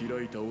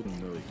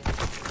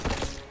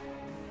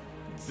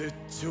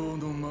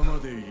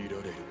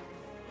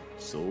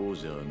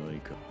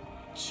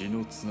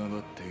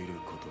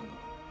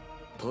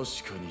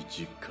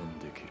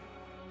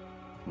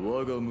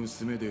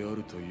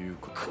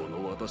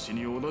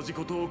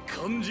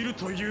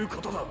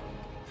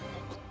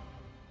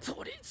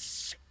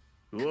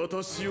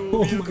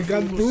 Oh my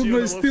god, Bruno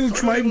is still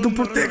trying to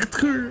protect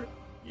her.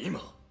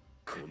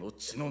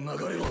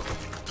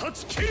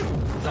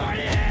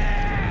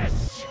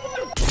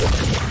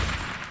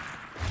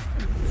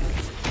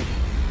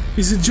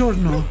 Is it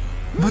Giorno?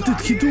 What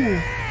did he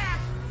do?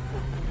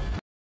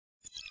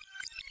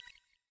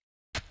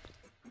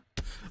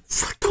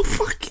 What the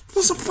fuck? It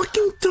was a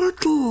fucking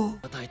turtle!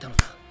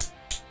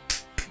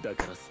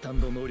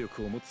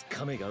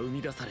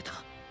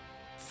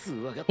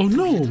 Oh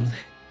no!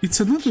 It's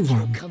another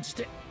one!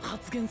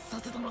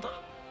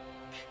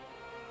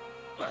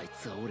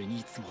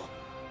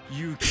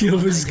 He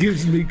always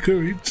gives me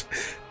courage.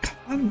 Come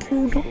on,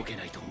 Bruno.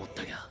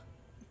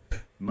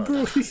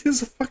 Bro, he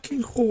has a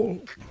fucking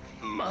hole.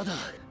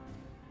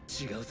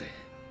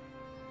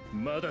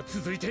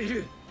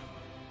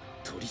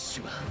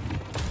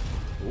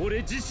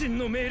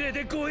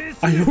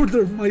 I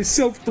ordered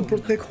myself to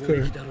protect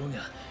her.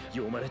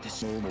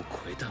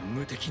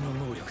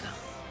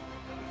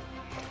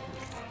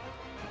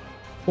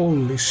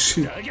 Holy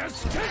shit.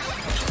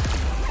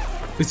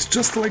 It's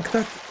just like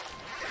that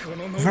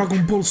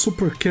Dragon Ball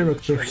Super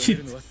character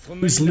Hit,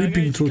 who is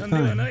leaping through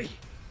time.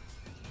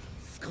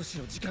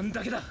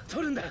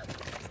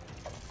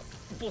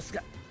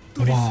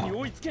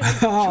 Wow.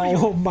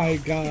 Oh my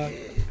god.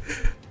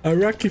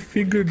 Araki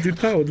figured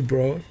it out,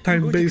 bro.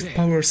 Time-based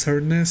powers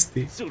are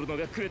nasty.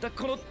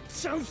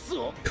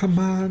 Come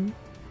on.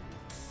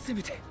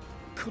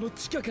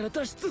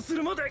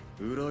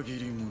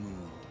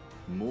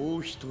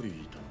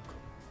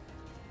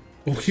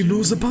 Oh, he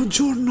knows about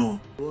Giorno!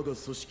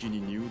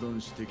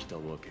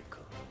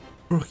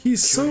 Bro,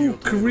 he's so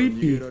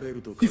creepy.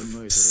 He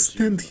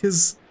stand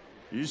his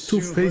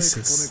two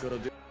faces.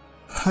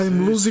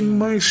 I'm losing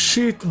my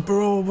shit,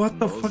 bro. What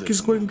the fuck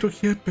is going to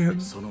happen?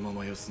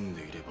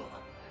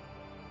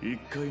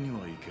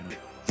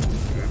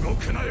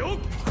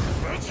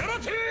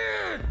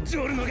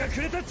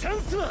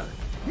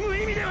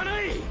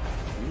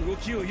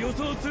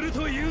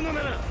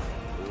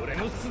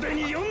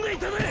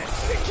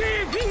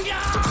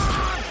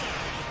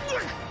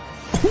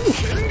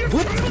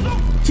 What?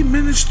 He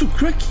managed to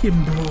crack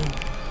him, bro.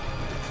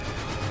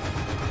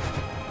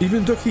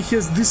 Even though he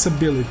has this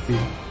ability.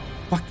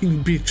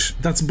 Fucking bitch.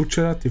 That's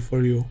Bucciarati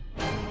for you.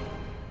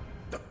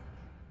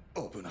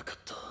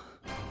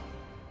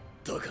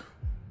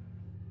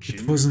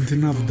 It wasn't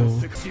enough though.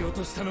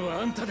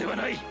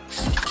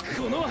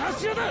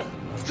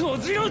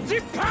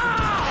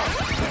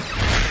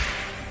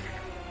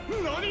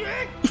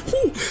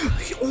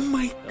 Oh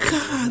my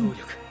god!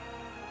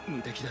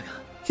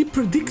 He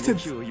predicted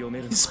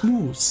his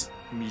moves.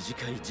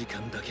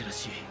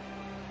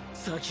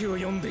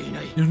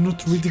 You're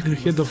not reading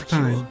ahead of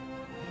time.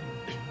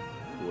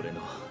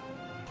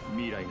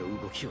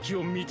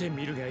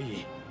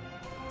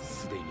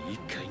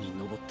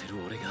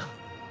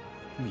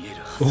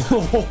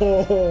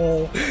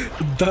 Oh,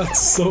 that's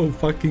so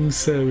fucking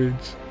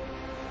savage.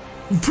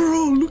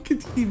 Bro, look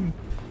at him.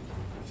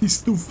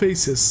 His two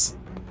faces.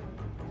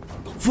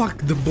 Fuck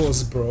the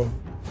boss, bro.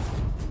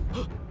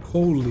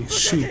 Holy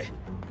shit.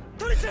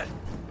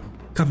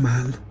 Come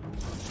on.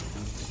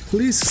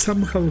 Please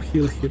somehow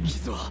heal him.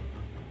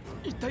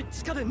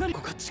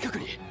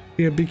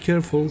 Yeah, be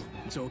careful.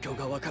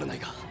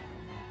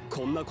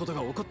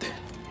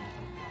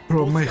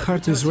 Bro, my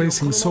heart is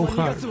racing so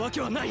hard.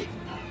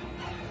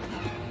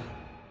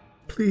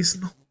 Please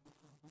no.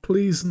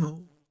 Please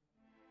no.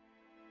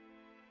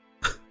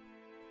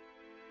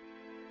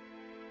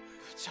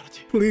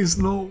 Please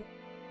no.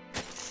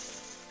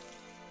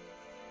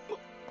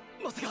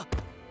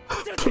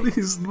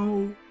 Please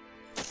no.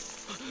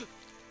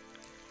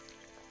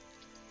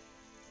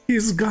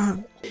 He's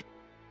gone.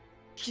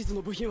 傷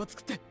の部品は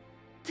作って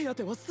手当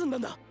ては済んだ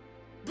んだ。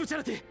ブチャ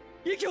ラテ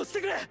ィ、息をし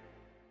てくれ。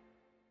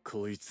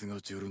こいつが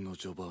ジョルノ・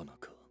ジョバーナ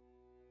か。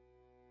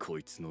こ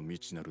いつの未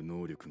知なる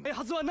能力が。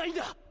はずはないん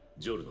だ。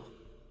ジョルノ、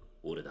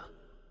俺だ。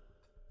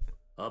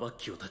アバッ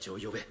キオたちを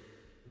呼べ。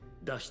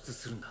脱出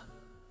するんだ。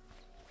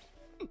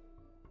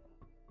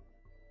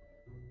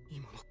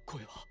今の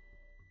声は。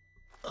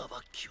ア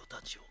バッキオ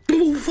たちを。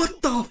Oh, what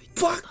the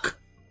fuck?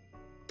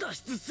 脱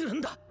出する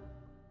んだ。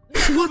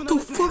What the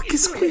fuck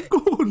is going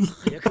on?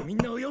 早くみん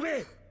なを呼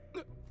べ。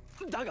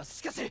だが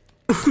しかし。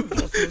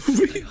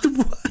Wait,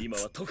 what? 今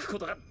は解くこ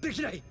とがで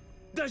きない。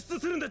脱出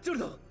するんだ、ジョル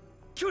ノ。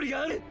距離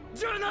がある。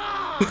ジョルノ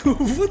What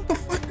the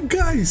fuck,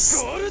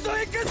 guys? ゴールド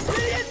エクス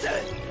ペリエンス。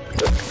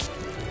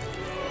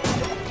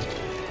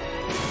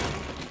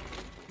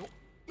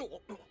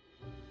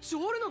ジ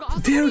ョルノが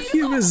They're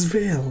here as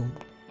well.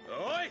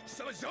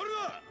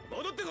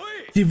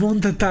 He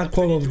won't attack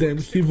all of them.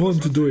 He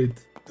won't do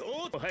it.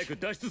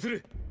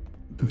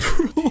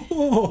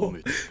 Bro,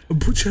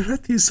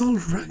 Bucciarati is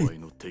alright.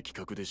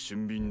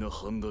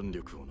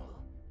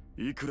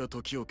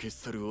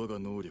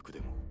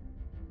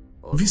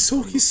 We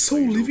saw his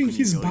soul leaving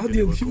his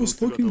body and he was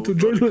talking to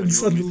Jojo and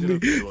suddenly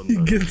he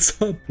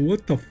gets up.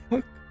 What the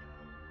fuck?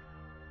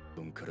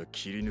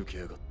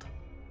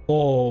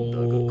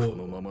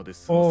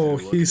 Oh,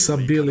 his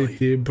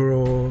ability,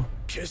 bro.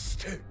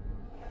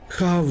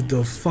 How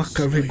the fuck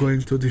are we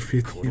going to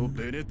defeat him?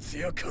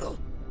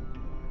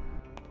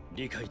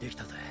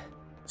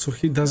 So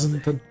he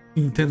doesn't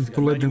intend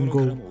to let them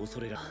go.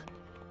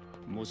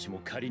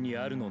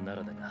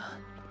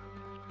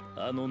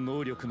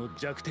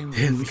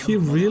 And he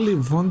really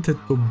wanted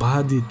to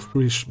body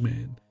Trish,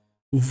 man.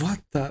 What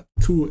the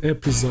 2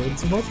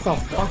 episodes? What the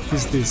fuck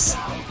is this?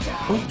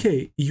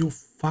 Okay, you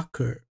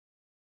fucker.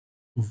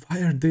 Why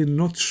are they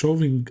not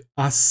showing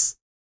us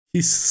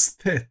his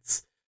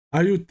stats?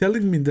 Are you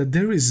telling me that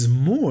there is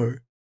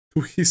more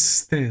to his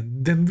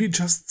stand than we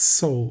just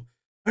saw?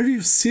 Are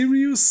you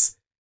serious?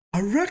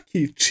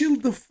 Araki, chill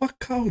the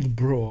fuck out,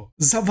 bro.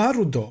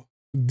 Zavarudo,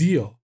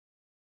 Dio.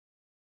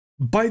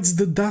 Bites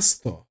the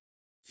Dusto,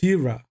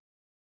 Kira.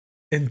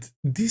 And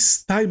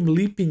this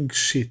time-leaping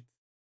shit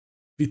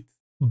with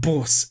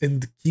Boss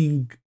and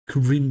King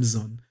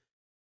Crimson,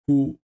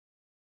 who...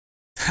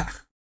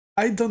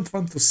 I don't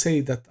want to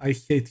say that I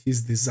hate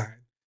his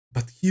design,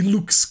 but he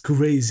looks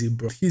crazy,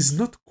 bro. He's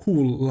not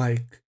cool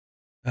like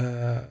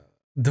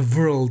The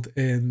World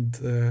and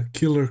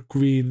Killer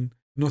Queen,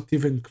 not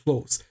even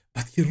close.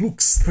 But he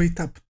looks straight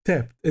up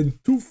tapped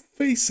and 2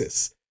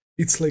 faces.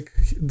 It's like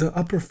the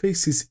upper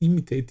face is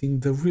imitating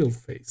the real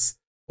face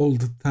all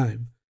the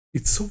time.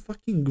 It's so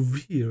fucking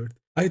weird.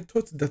 I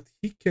thought that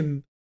he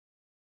can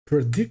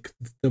predict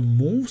the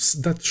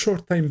moves, that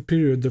short time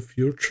period of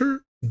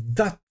future,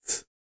 that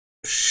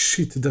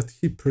shit that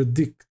he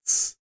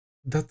predicts,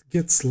 that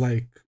gets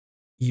like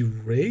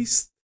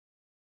erased,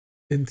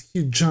 and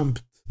he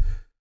jumped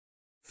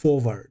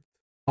forward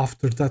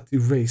after that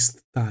erased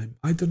time.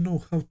 I don't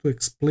know how to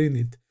explain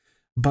it,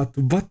 but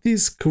what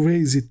is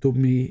crazy to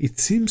me, it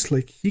seems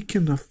like he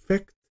can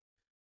affect.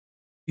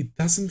 It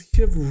doesn't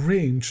have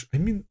range. I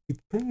mean, it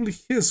probably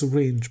has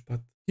range,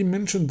 but he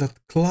mentioned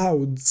that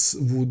clouds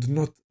would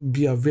not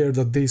be aware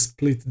that they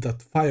split,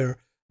 that fire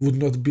would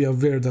not be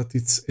aware that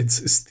it's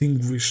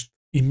extinguished.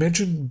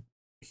 Imagine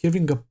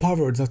having a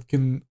power that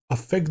can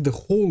affect the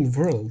whole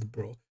world,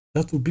 bro.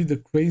 That would be the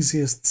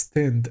craziest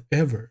stand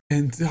ever.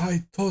 And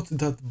I thought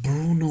that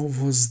Bruno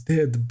was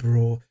dead,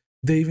 bro.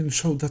 They even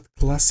showed that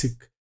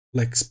classic,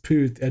 like,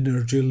 spirit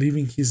energy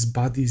leaving his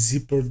body,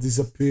 zipper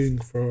disappearing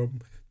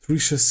from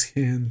Trisha's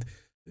hand.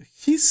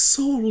 He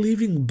saw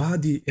living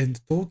body and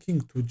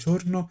talking to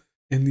Giorno,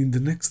 and in the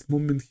next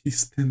moment he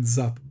stands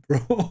up, bro.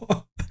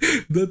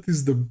 That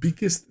is the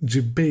biggest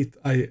debate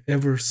I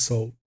ever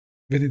saw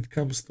when it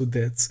comes to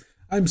deaths.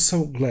 I'm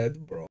so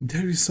glad, bro.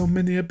 There is so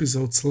many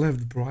episodes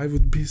left, bro. I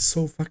would be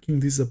so fucking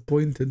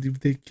disappointed if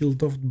they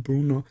killed off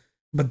Bruno.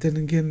 But then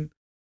again,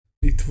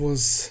 it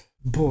was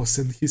boss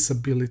and his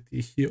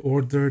ability. He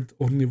ordered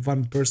only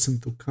one person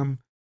to come,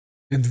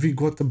 and we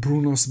got a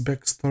Bruno's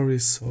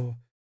backstory, so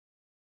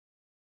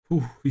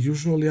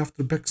usually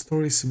after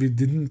backstories we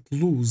didn't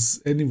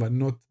lose anyone,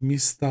 not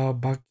Mista,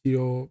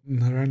 Ghiaccio,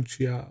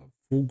 Narancia,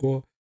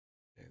 Fugo.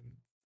 And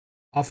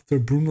after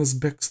Bruno's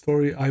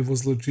backstory I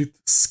was legit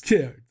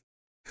scared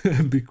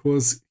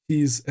because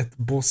he's at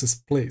boss's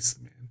place,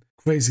 man.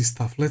 Crazy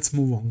stuff. Let's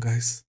move on,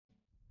 guys.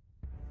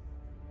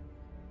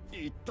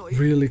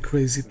 Really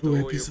crazy 2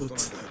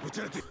 episodes.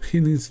 He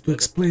needs to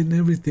explain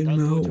everything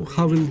now.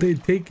 How will they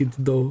take it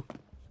though?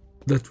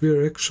 That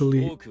we're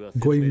actually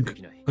going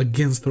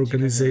against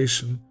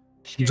organization,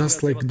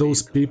 just like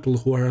those people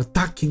who are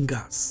attacking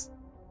us.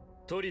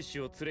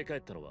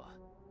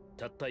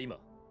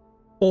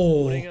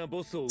 Oh,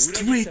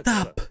 straight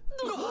up!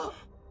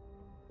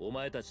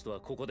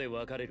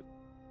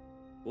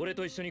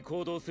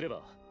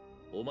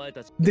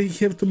 They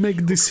have to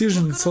make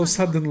decisions so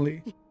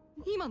suddenly.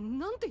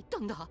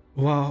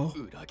 Wow.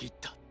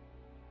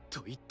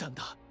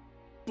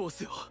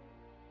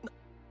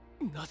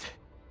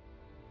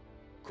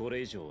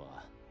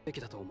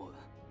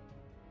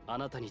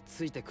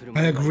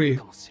 I agree.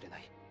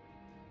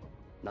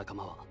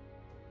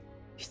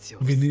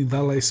 We need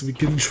allies we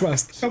can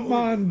trust. Come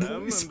on,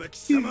 boys,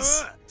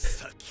 please.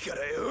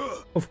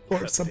 Of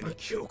course,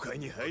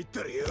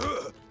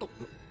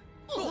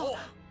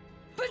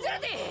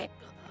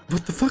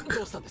 What the fuck?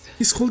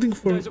 He's holding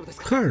for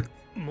card.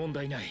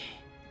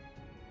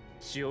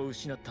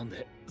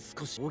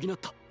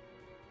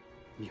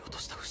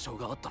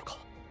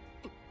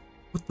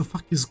 What the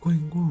fuck is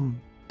going on?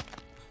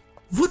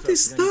 What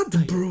is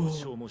that, bro?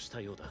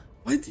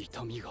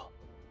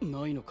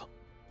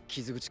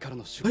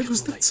 Why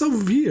was that so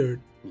weird?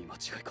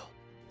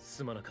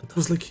 It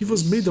was like he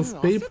was made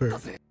of paper.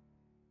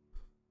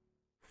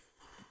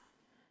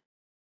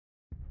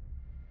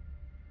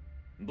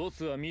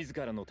 Boss は自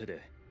らの手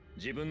で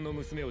自分の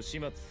娘を始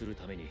末する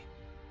ために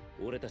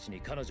俺たちに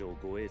彼女を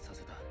護衛さ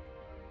せた。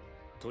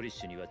トリッ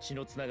シュには血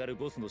のつながる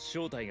ボスの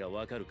正体が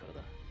わかるから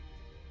だ。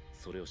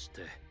それを知っ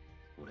て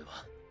俺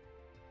は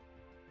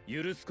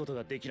許すこと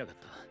ができなかっ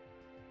た。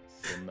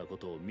そんなこ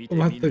とを見て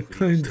見ぬ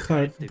ふりして帰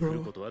ってく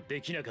ることは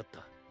できなかっ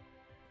た。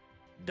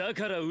だ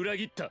から裏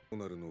切った。どう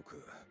なるのか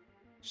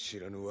知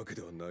らぬわけ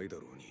ではないだ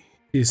ろうに。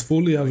He is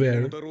fully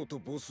aware. だろうと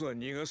ボスは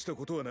逃がした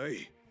ことはな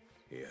い。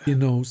He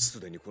knows. す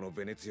でにこの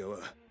ベネツィアは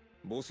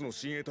ボスの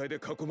親衛隊で囲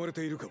まれ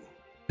ているかも。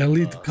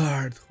Elite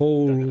guard,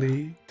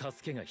 holy.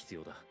 助けが必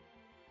要だ。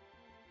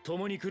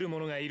共に来る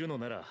者がいるの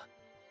なら、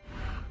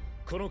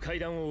この階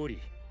段を降り、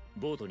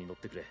ボートに乗っ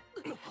てくれ。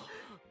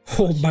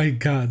Oh my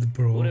god,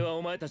 bro.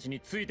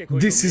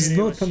 This is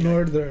not an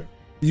order.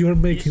 You are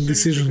making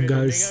decision,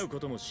 guys.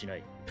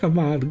 Come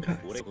on, guys.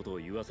 俺ことを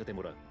言わせて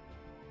もらう。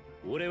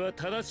俺は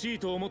正しい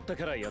と思った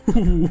からやった。後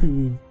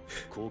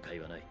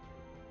悔はない。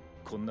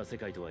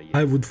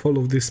I would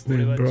follow this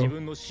man, bro.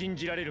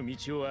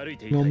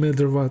 No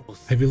matter what,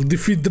 I will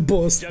defeat the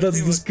boss.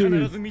 That's the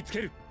spirit.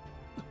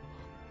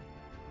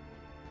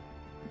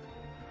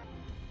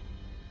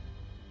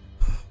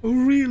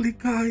 Really,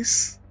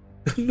 guys?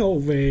 No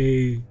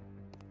way.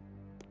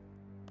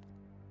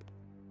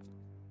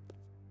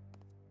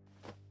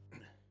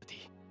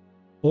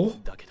 Oh?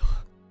 だけど、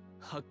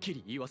はっき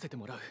り言わせて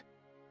もらう。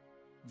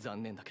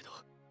残念だけど、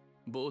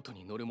ボート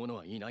に乗る者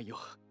はいないよ。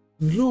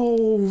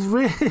No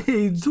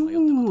way,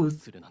 dude.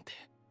 するなんて。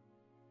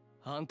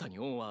あんたに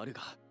恩はある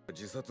が。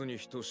自殺に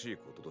等しい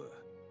ことだ。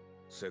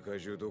世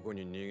界中どこ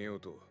に逃げよう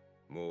と、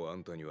もうあ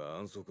んたには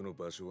安息の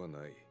場所は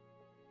ない。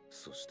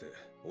そして、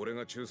俺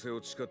が忠誠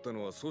を誓った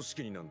のは組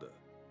織になんだ。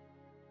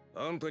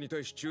あんたに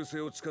対し忠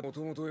誠を誓ったも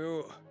ともと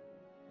よ。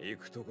行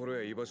くところ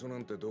や居場所な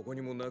んてどこ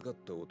にもなかっ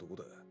た男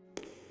だ。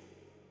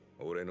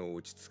俺の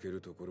落ち着ける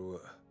ところ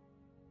は。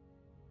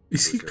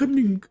Is he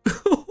coming?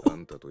 あ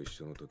んたと一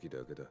緒の時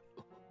だけだ。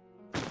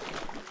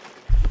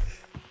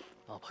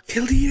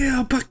Hell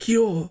yeah,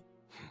 Ghiaccio!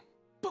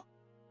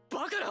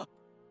 バカな！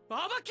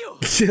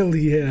 Hell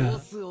yeah. ボ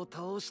スを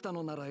倒した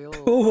のならよ。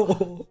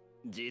 Oh,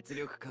 実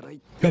力から言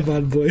って come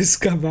on, boys,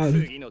 come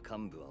on. 次の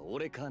幹部は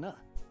俺かな。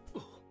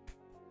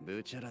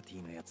ブチャラテ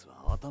ィのやつ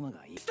は頭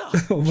がいい。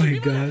 Oh my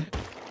god.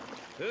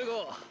 フ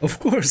ゴ、 Of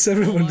course,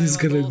 everyone is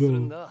お前 gonna はどうする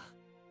ん go. だ。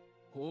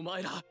お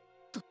前ら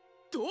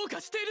どうか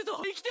している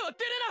ぞ。生きては出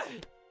れな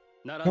い。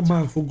ナラン Come チャ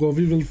on, Fugo,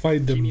 we will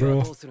fight them,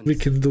 bro. We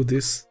can do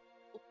this.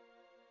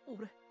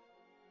 俺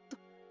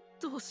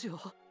どうしよ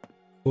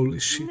Holy う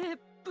shit. ねえ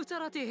ブチャ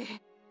ラティ。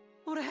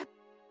俺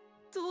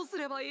どうす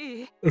れば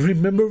いい。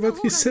 Remember what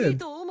he いい said.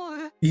 と思う。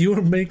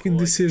 You're making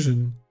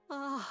decision.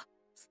 あ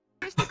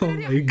あ、 Oh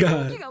my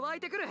god. 勇気が湧い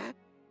てくる。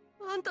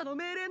あんたの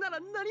命令なら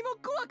何も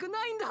怖く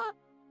ないんだ。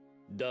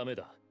ダメ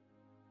だ。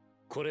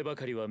これば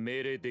かりは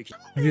命令でき。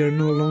 We are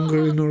no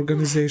longer in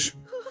organization.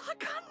 わ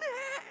かんね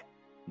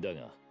だ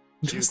が、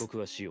忠 Just 告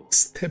はしよう。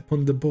 step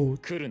on the boat.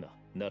 来るな、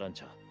ナラン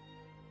チャ。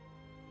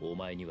お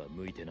前には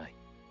向いてない。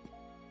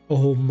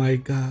 Oh my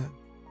god. え。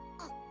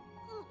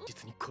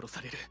実に殺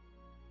される。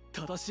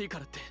正しいか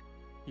らって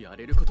や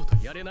れることと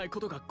やれないこ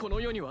とがこ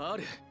の世にはあ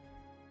る。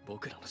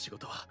僕らの仕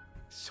事は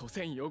所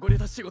詮汚れ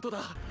た仕事だ。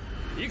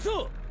行く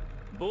ぞ。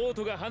ボー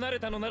トが離れ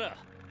たのなら、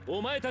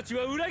お前たち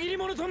は裏切り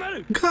者とな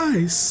る。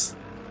 Guys.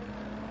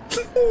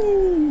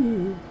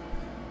 Ooh.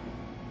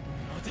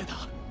 なぜ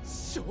だ。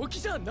正気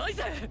じゃない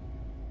ぜ。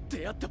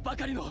出会ったば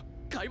かりの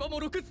会話も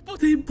ろくスポッ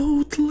ト。 They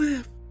both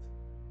left.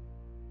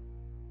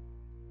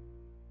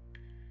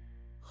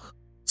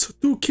 So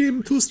two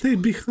came to stay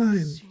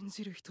behind. 信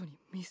じる人に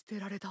見捨て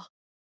られた。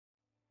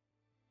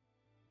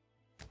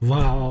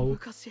 Wow.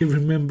 He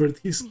remembered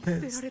his 見捨てら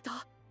past. れ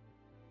た。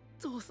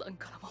父さん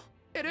からも。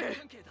エレ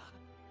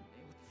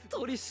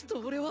トリシュと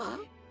俺は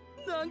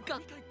なんか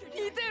似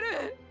て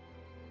る。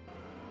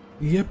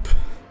 Yep.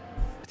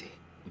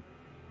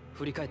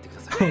 振り返ってく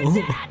ださい。 Oh. 行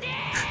くよ。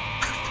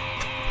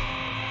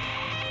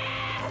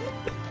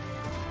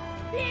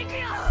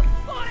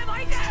俺も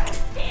行く。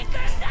行くん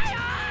だよ。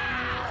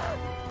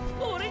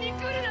俺に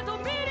来るなと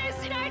命令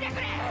しないでく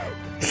れ。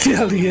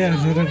 Hell yeah,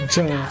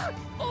 Narancia.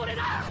 俺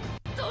だ。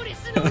トリ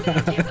スの腕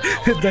の傷を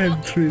And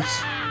I'm Trish.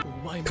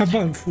 お前も Come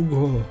on,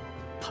 Fugo.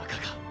 バカ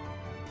が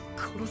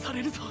殺さ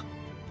れるぞ。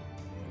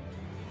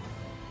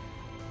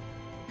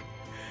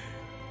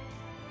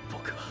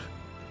僕は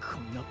こ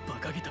んな馬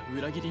鹿げた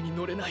裏切りに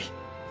乗れない。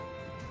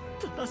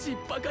正しい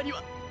バカに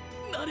は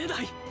なれ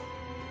ない。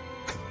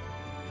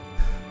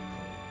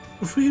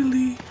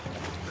 Really?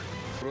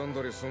 恨ん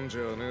だりすんじ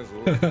ゃねえぞ。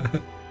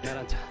ナ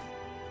ランちゃん、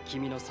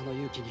君のその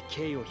勇気に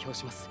敬意を表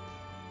します。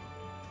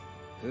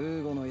フ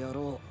ーゴの野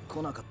郎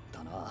来なかっ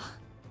たな。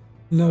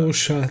 No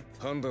shot.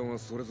 判断は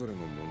それぞれの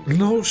問題。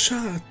 No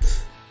shot.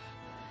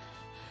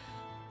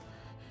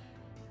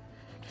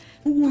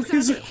 Fugo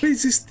has a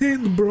crazy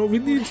stand, bro. We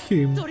need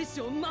him. トリシ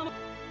ュを守る。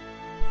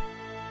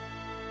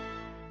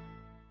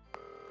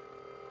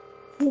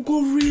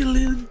 Fugo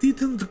really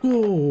didn't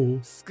go.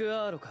 スク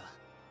アーロか。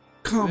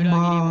 Come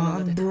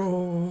on,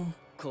 bro.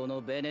 こ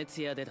のベネ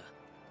ツィアでだ。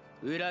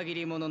裏切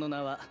り者の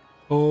名は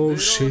Oh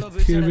shit,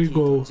 here we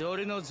go. ジョ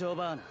ルノ・ジョ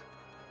バーナ。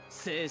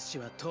生死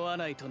は問わ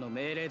ないとの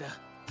命令だ。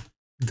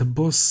 The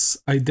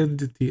boss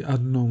identity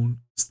unknown.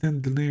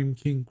 Stand the name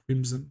King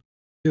Crimson.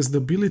 He has the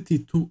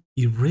ability to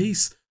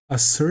erase a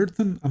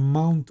certain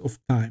amount of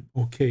time.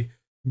 Okay,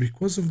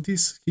 because of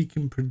this, he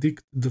can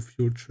predict the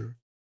future.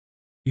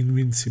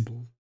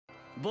 Invincible.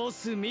 ボ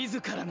ス自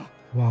らの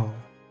Wow.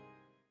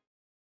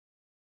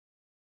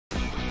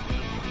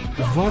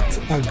 What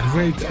a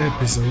great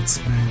episodes,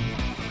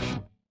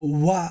 man.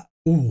 Wow.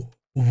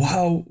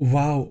 Wow,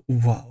 wow,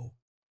 wow.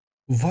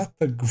 What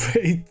a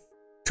great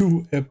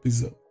 2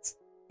 episodes.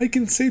 I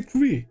can say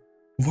 3.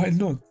 Why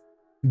not?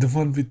 The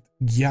one with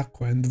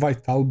Ghiaccio and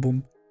White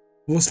Album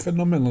was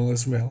phenomenal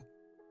as well.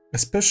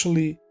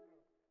 Especially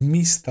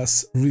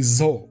Mista's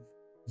resolve.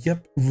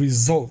 Yep,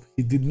 resolve.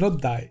 He did not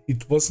die.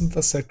 It wasn't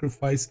a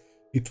sacrifice.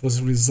 It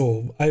was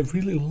resolve. I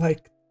really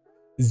liked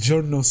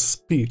Giorno's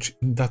speech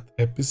in that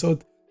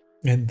episode,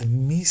 and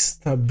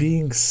Mista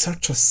being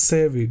such a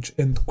savage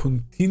and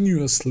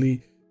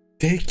continuously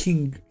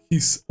taking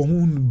his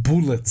own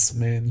bullets,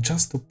 man,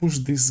 just to push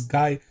this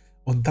guy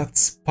on that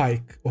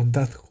spike, on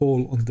that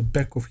hole on the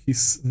back of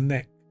his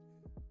neck.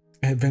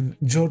 And when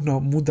Giorno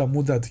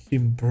muda'd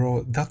him,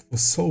 bro, that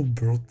was so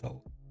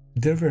brutal.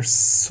 There were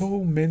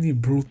so many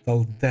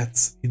brutal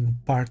deaths in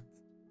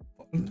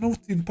not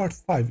in part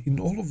 5, in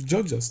all of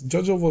Jojo's.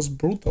 Jojo was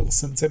brutal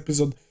since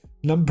episode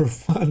number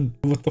 1.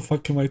 What the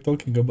fuck am I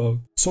talking about?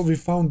 So we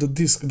found a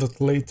disc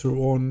that later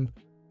on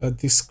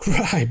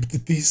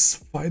described this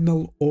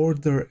final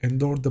order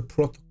and all the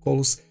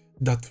protocols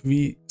that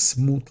we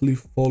smoothly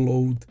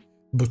followed.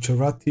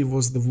 Bucciarati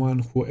was the one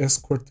who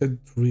escorted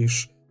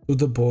Trish to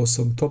the boss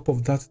on top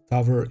of that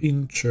tower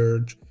in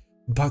church,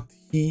 but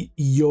he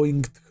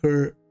yoinked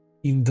her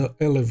in the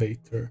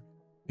elevator,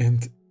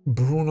 and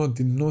Bruno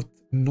did not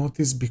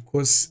notice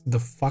because the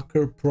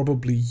fucker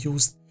probably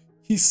used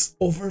his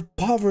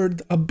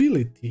overpowered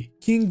ability.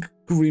 King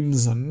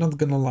Crimson, not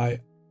gonna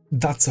lie,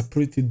 that's a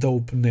pretty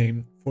dope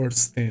name for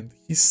stand.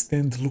 His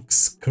stand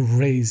looks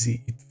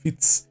crazy. It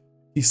fits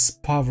his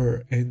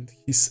power and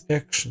his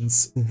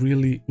actions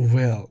really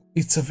well.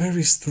 It's a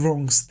very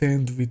strong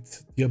stand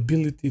with the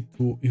ability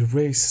to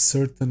erase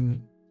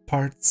certain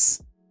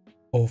parts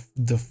of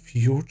the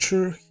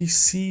future he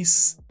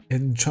sees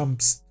and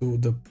jumps to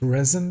the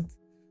present.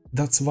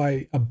 That's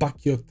why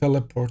Abakio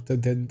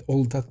teleported and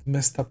all that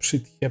messed up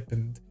shit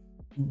happened,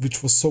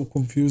 which was so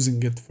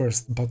confusing at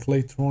first, but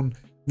later on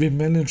we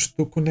managed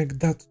to connect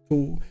that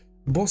to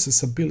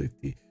Boss's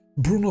ability.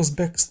 Bruno's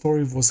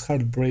backstory was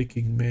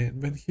heartbreaking, man.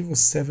 When he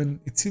was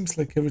 7, it seems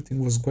like everything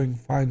was going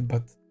fine,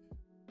 but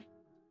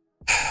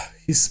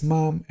his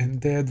mom and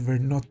dad were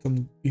not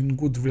in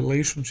good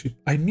relationship.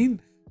 I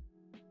mean,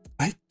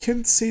 I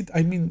can't say it.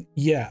 I mean,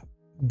 yeah,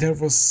 there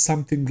was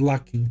something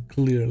lacking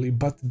clearly,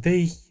 but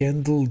they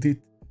handled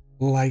it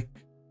like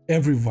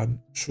everyone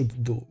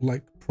should do,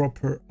 like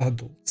proper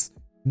adults.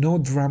 No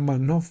drama,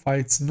 no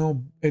fights,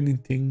 no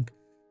anything.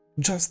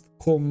 Just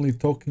calmly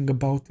talking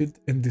about it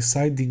and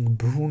deciding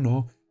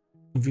Bruno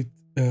with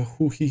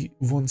who he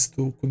wants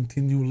to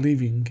continue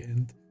living.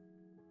 And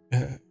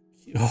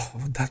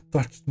that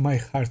touched my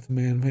heart,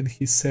 man, when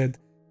he said,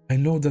 "I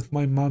know that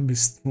my mom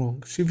is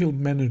strong. She will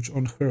manage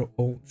on her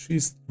own.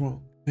 She's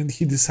strong." And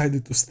he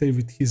decided to stay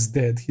with his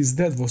dad. His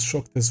dad was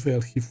shocked as well.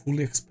 He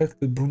fully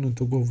expected Bruno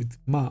to go with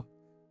mom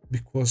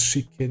because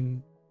she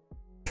can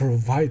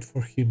provide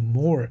for him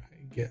more,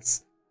 I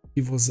guess.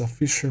 He was a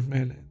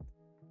fisherman, and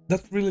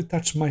that really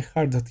touched my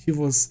heart that he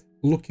was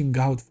looking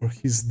out for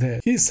his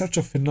dad. He is such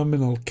a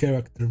phenomenal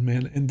character,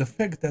 man, and the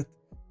fact that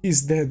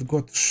his dad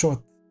got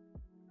shot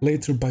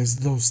later by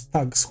those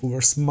thugs who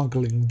were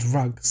smuggling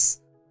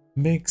drugs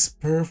makes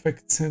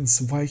perfect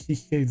sense why he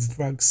hates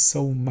drugs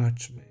so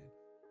much, man.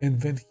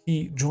 And when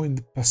he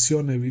joined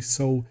Passione, we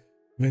saw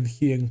when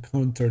he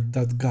encountered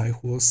that guy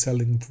who was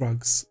selling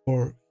drugs,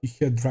 or he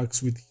had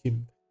drugs with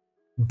him.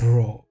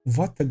 Bro,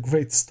 what a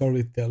great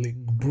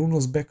storytelling.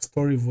 Bruno's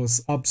backstory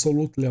was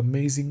absolutely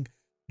amazing,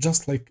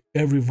 just like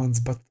everyone's,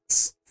 but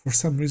for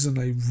some reason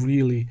I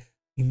really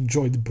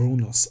enjoyed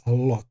Bruno's a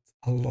lot,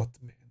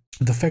 man.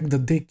 The fact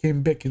that they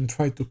came back and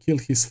tried to kill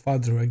his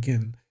father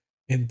again,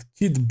 and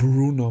Kid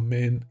Bruno,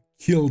 man,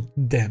 killed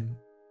them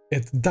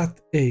at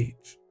that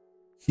age.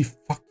 He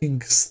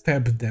fucking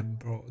stabbed them,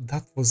 bro.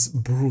 That was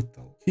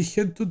brutal. He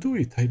had to do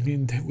it. I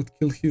mean, they would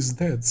kill his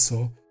dad,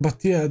 so...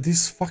 But yeah,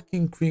 this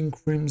fucking Queen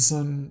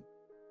Crimson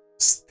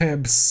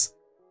stabs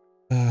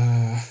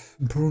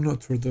Bruno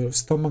through the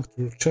stomach,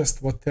 through the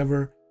chest,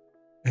 whatever.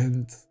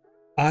 And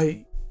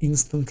I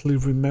instantly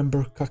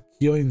remember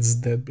Kakyoin's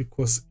death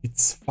because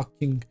it's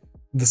fucking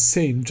the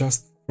same,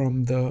 just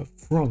from the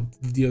front.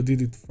 Dio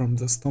did it from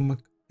the stomach.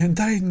 And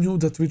I knew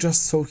that we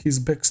just saw his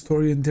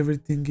backstory and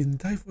everything,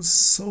 and I was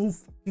so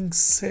fucking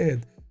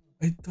sad.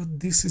 I thought,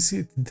 this is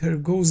it, there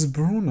goes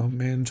Bruno,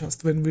 man,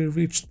 just when we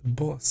reached the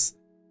boss.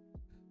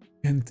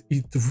 And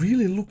it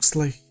really looks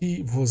like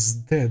he was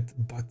dead,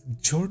 but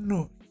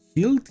Giorno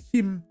healed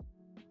him.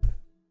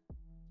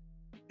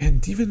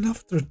 And even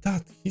after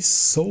that, his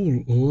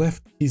soul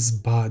left his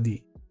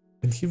body.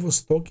 And he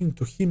was talking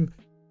to him,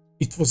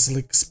 it was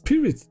like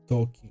spirit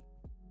talking.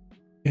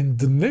 And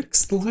the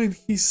next line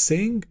he's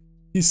saying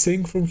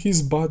from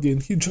his body,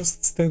 and he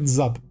just stands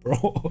up,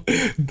 bro.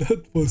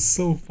 That was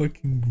so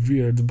fucking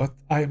weird, but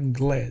I am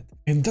glad.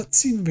 And that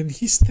scene when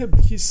he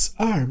stabbed his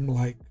arm,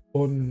 like,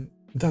 on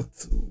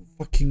that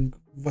fucking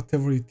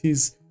whatever it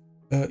is,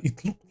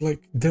 it looked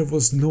like there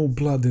was no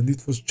blood, and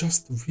it was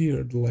just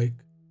weird, like,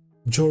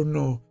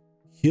 Giorno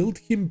healed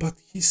him, but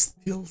he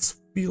still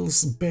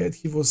feels bad.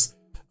 He was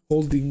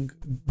holding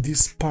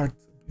this part,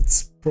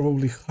 it's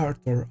probably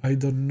heart, or I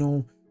don't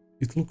know.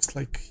 It looks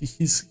like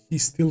he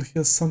still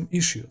has some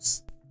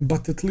issues,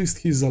 but at least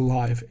he's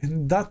alive.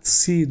 And that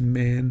scene,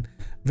 man,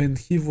 when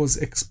he was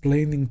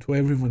explaining to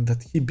everyone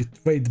that he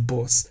betrayed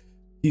Boss,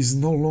 he's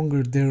no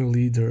longer their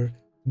leader,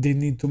 they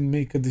need to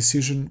make a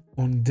decision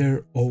on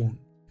their own.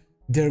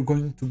 They're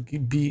going to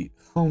be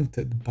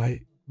haunted by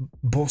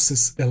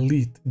Boss's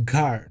elite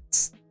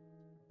guards.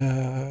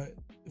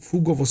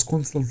 Fugo was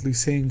constantly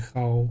saying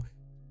how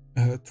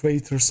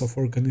traitors of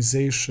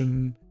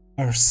organization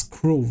are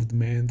screwed,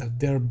 man, that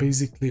they're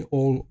basically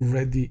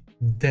already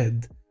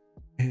dead.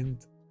 And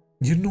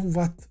you know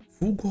what?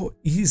 Fugo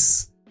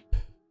is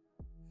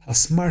a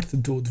smart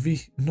dude.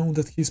 We know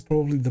that he's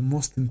probably the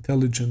most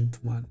intelligent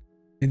one.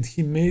 And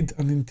he made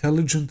an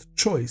intelligent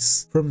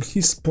choice from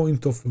his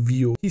point of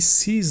view. He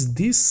sees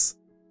this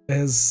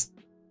as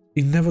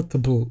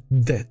inevitable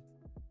death.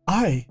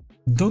 I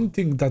don't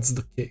think that's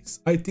the case.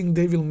 I think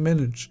they will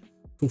manage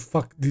to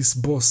fuck this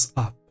boss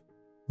up.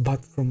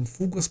 But from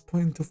Fugo's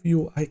point of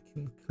view, I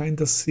can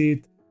kinda see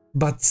it.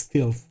 But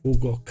still,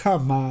 Fugo,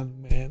 come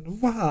on, man,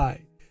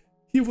 why?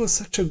 He was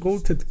such a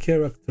goated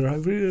character. I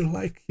really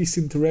like his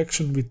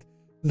interaction with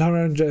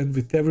Narancia and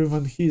with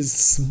everyone. He's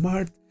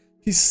smart.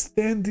 His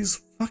stand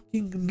is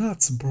fucking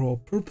nuts, bro.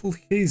 Purple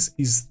Haze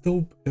is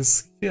dope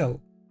as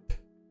hell.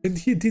 And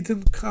he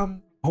didn't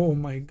come... Oh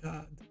my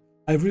god.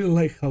 I really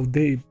like how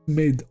they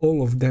made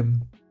all of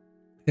them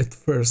at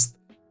first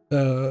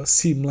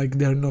seem like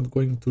they're not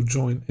going to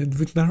join. And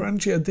with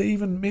Narancia, they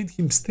even made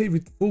him stay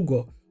with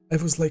Fugo. I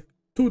was like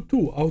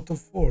 2 out of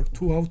 4,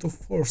 2 out of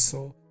 4,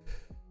 so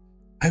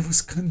I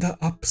was kinda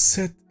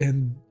upset.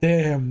 And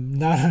damn,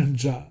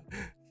 Narancia,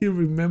 he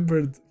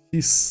remembered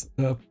his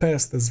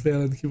past as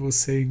well, and he was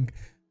saying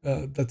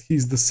that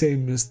he's the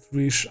same as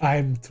Trish.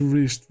 I'm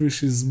Trish,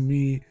 Trish is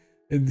me,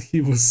 and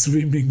he was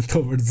swimming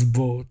towards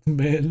both.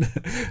 Man,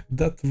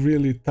 that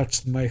really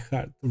touched my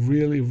heart.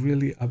 Really,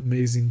 really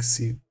amazing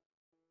scene.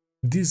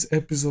 These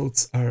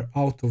episodes are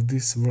out of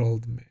this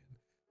world, man.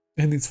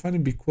 And it's funny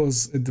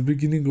because at the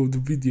beginning of the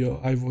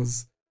video I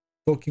was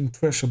talking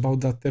trash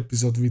about that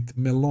episode with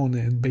Melone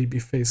and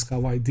Babyface,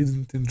 how I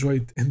didn't enjoy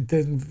it, and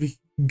then we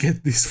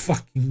get these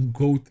fucking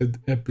goated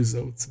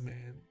episodes,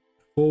 man.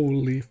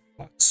 Holy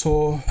fuck.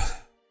 So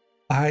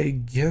I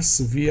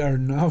guess we are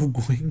now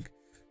going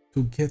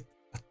to get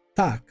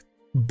attacked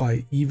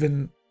by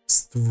even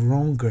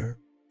stronger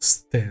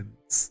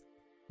stands,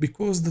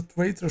 because the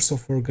traitors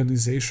of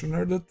organization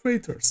are the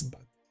traitors,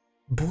 but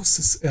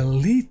boss's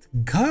elite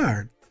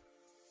guard,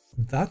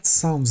 that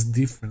sounds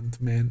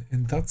different, man,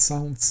 and that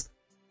sounds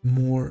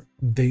more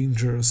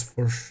dangerous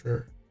for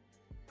sure.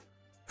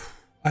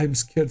 I'm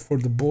scared for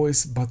the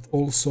boys, but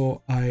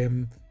also I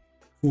am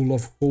full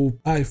of hope.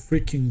 I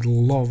freaking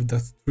love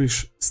that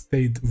Trish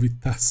stayed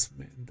with us,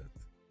 man, that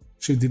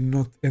she did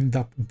not end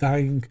up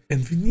dying,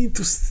 and we need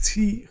to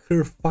see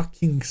her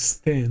fucking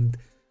stand.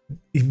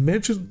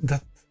 Imagine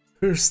that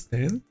her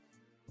stand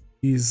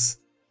is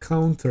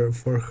counter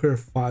for her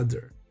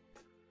father.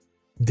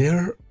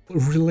 They're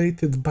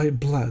related by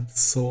blood,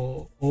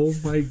 so oh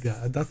my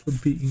god, that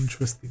would be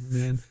interesting,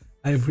 man.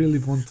 I really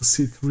want to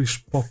see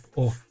Trish pop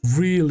off.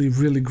 Really,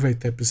 really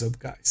great episode,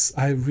 guys.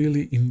 I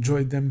really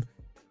enjoyed them.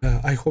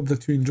 I hope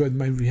that you enjoyed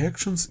my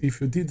reactions.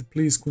 If you did,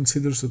 please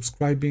consider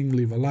subscribing,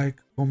 leave a like,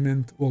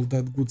 comment, all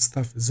that good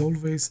stuff as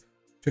always.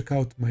 Check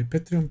out my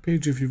Patreon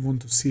page if you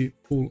want to see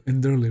full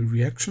and early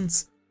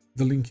reactions.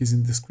 The link is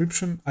in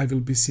description. I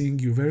will be seeing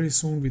you very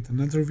soon with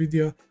another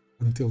video.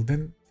 Until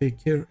then,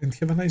 take care and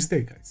have a nice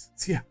day, guys.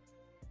 See ya.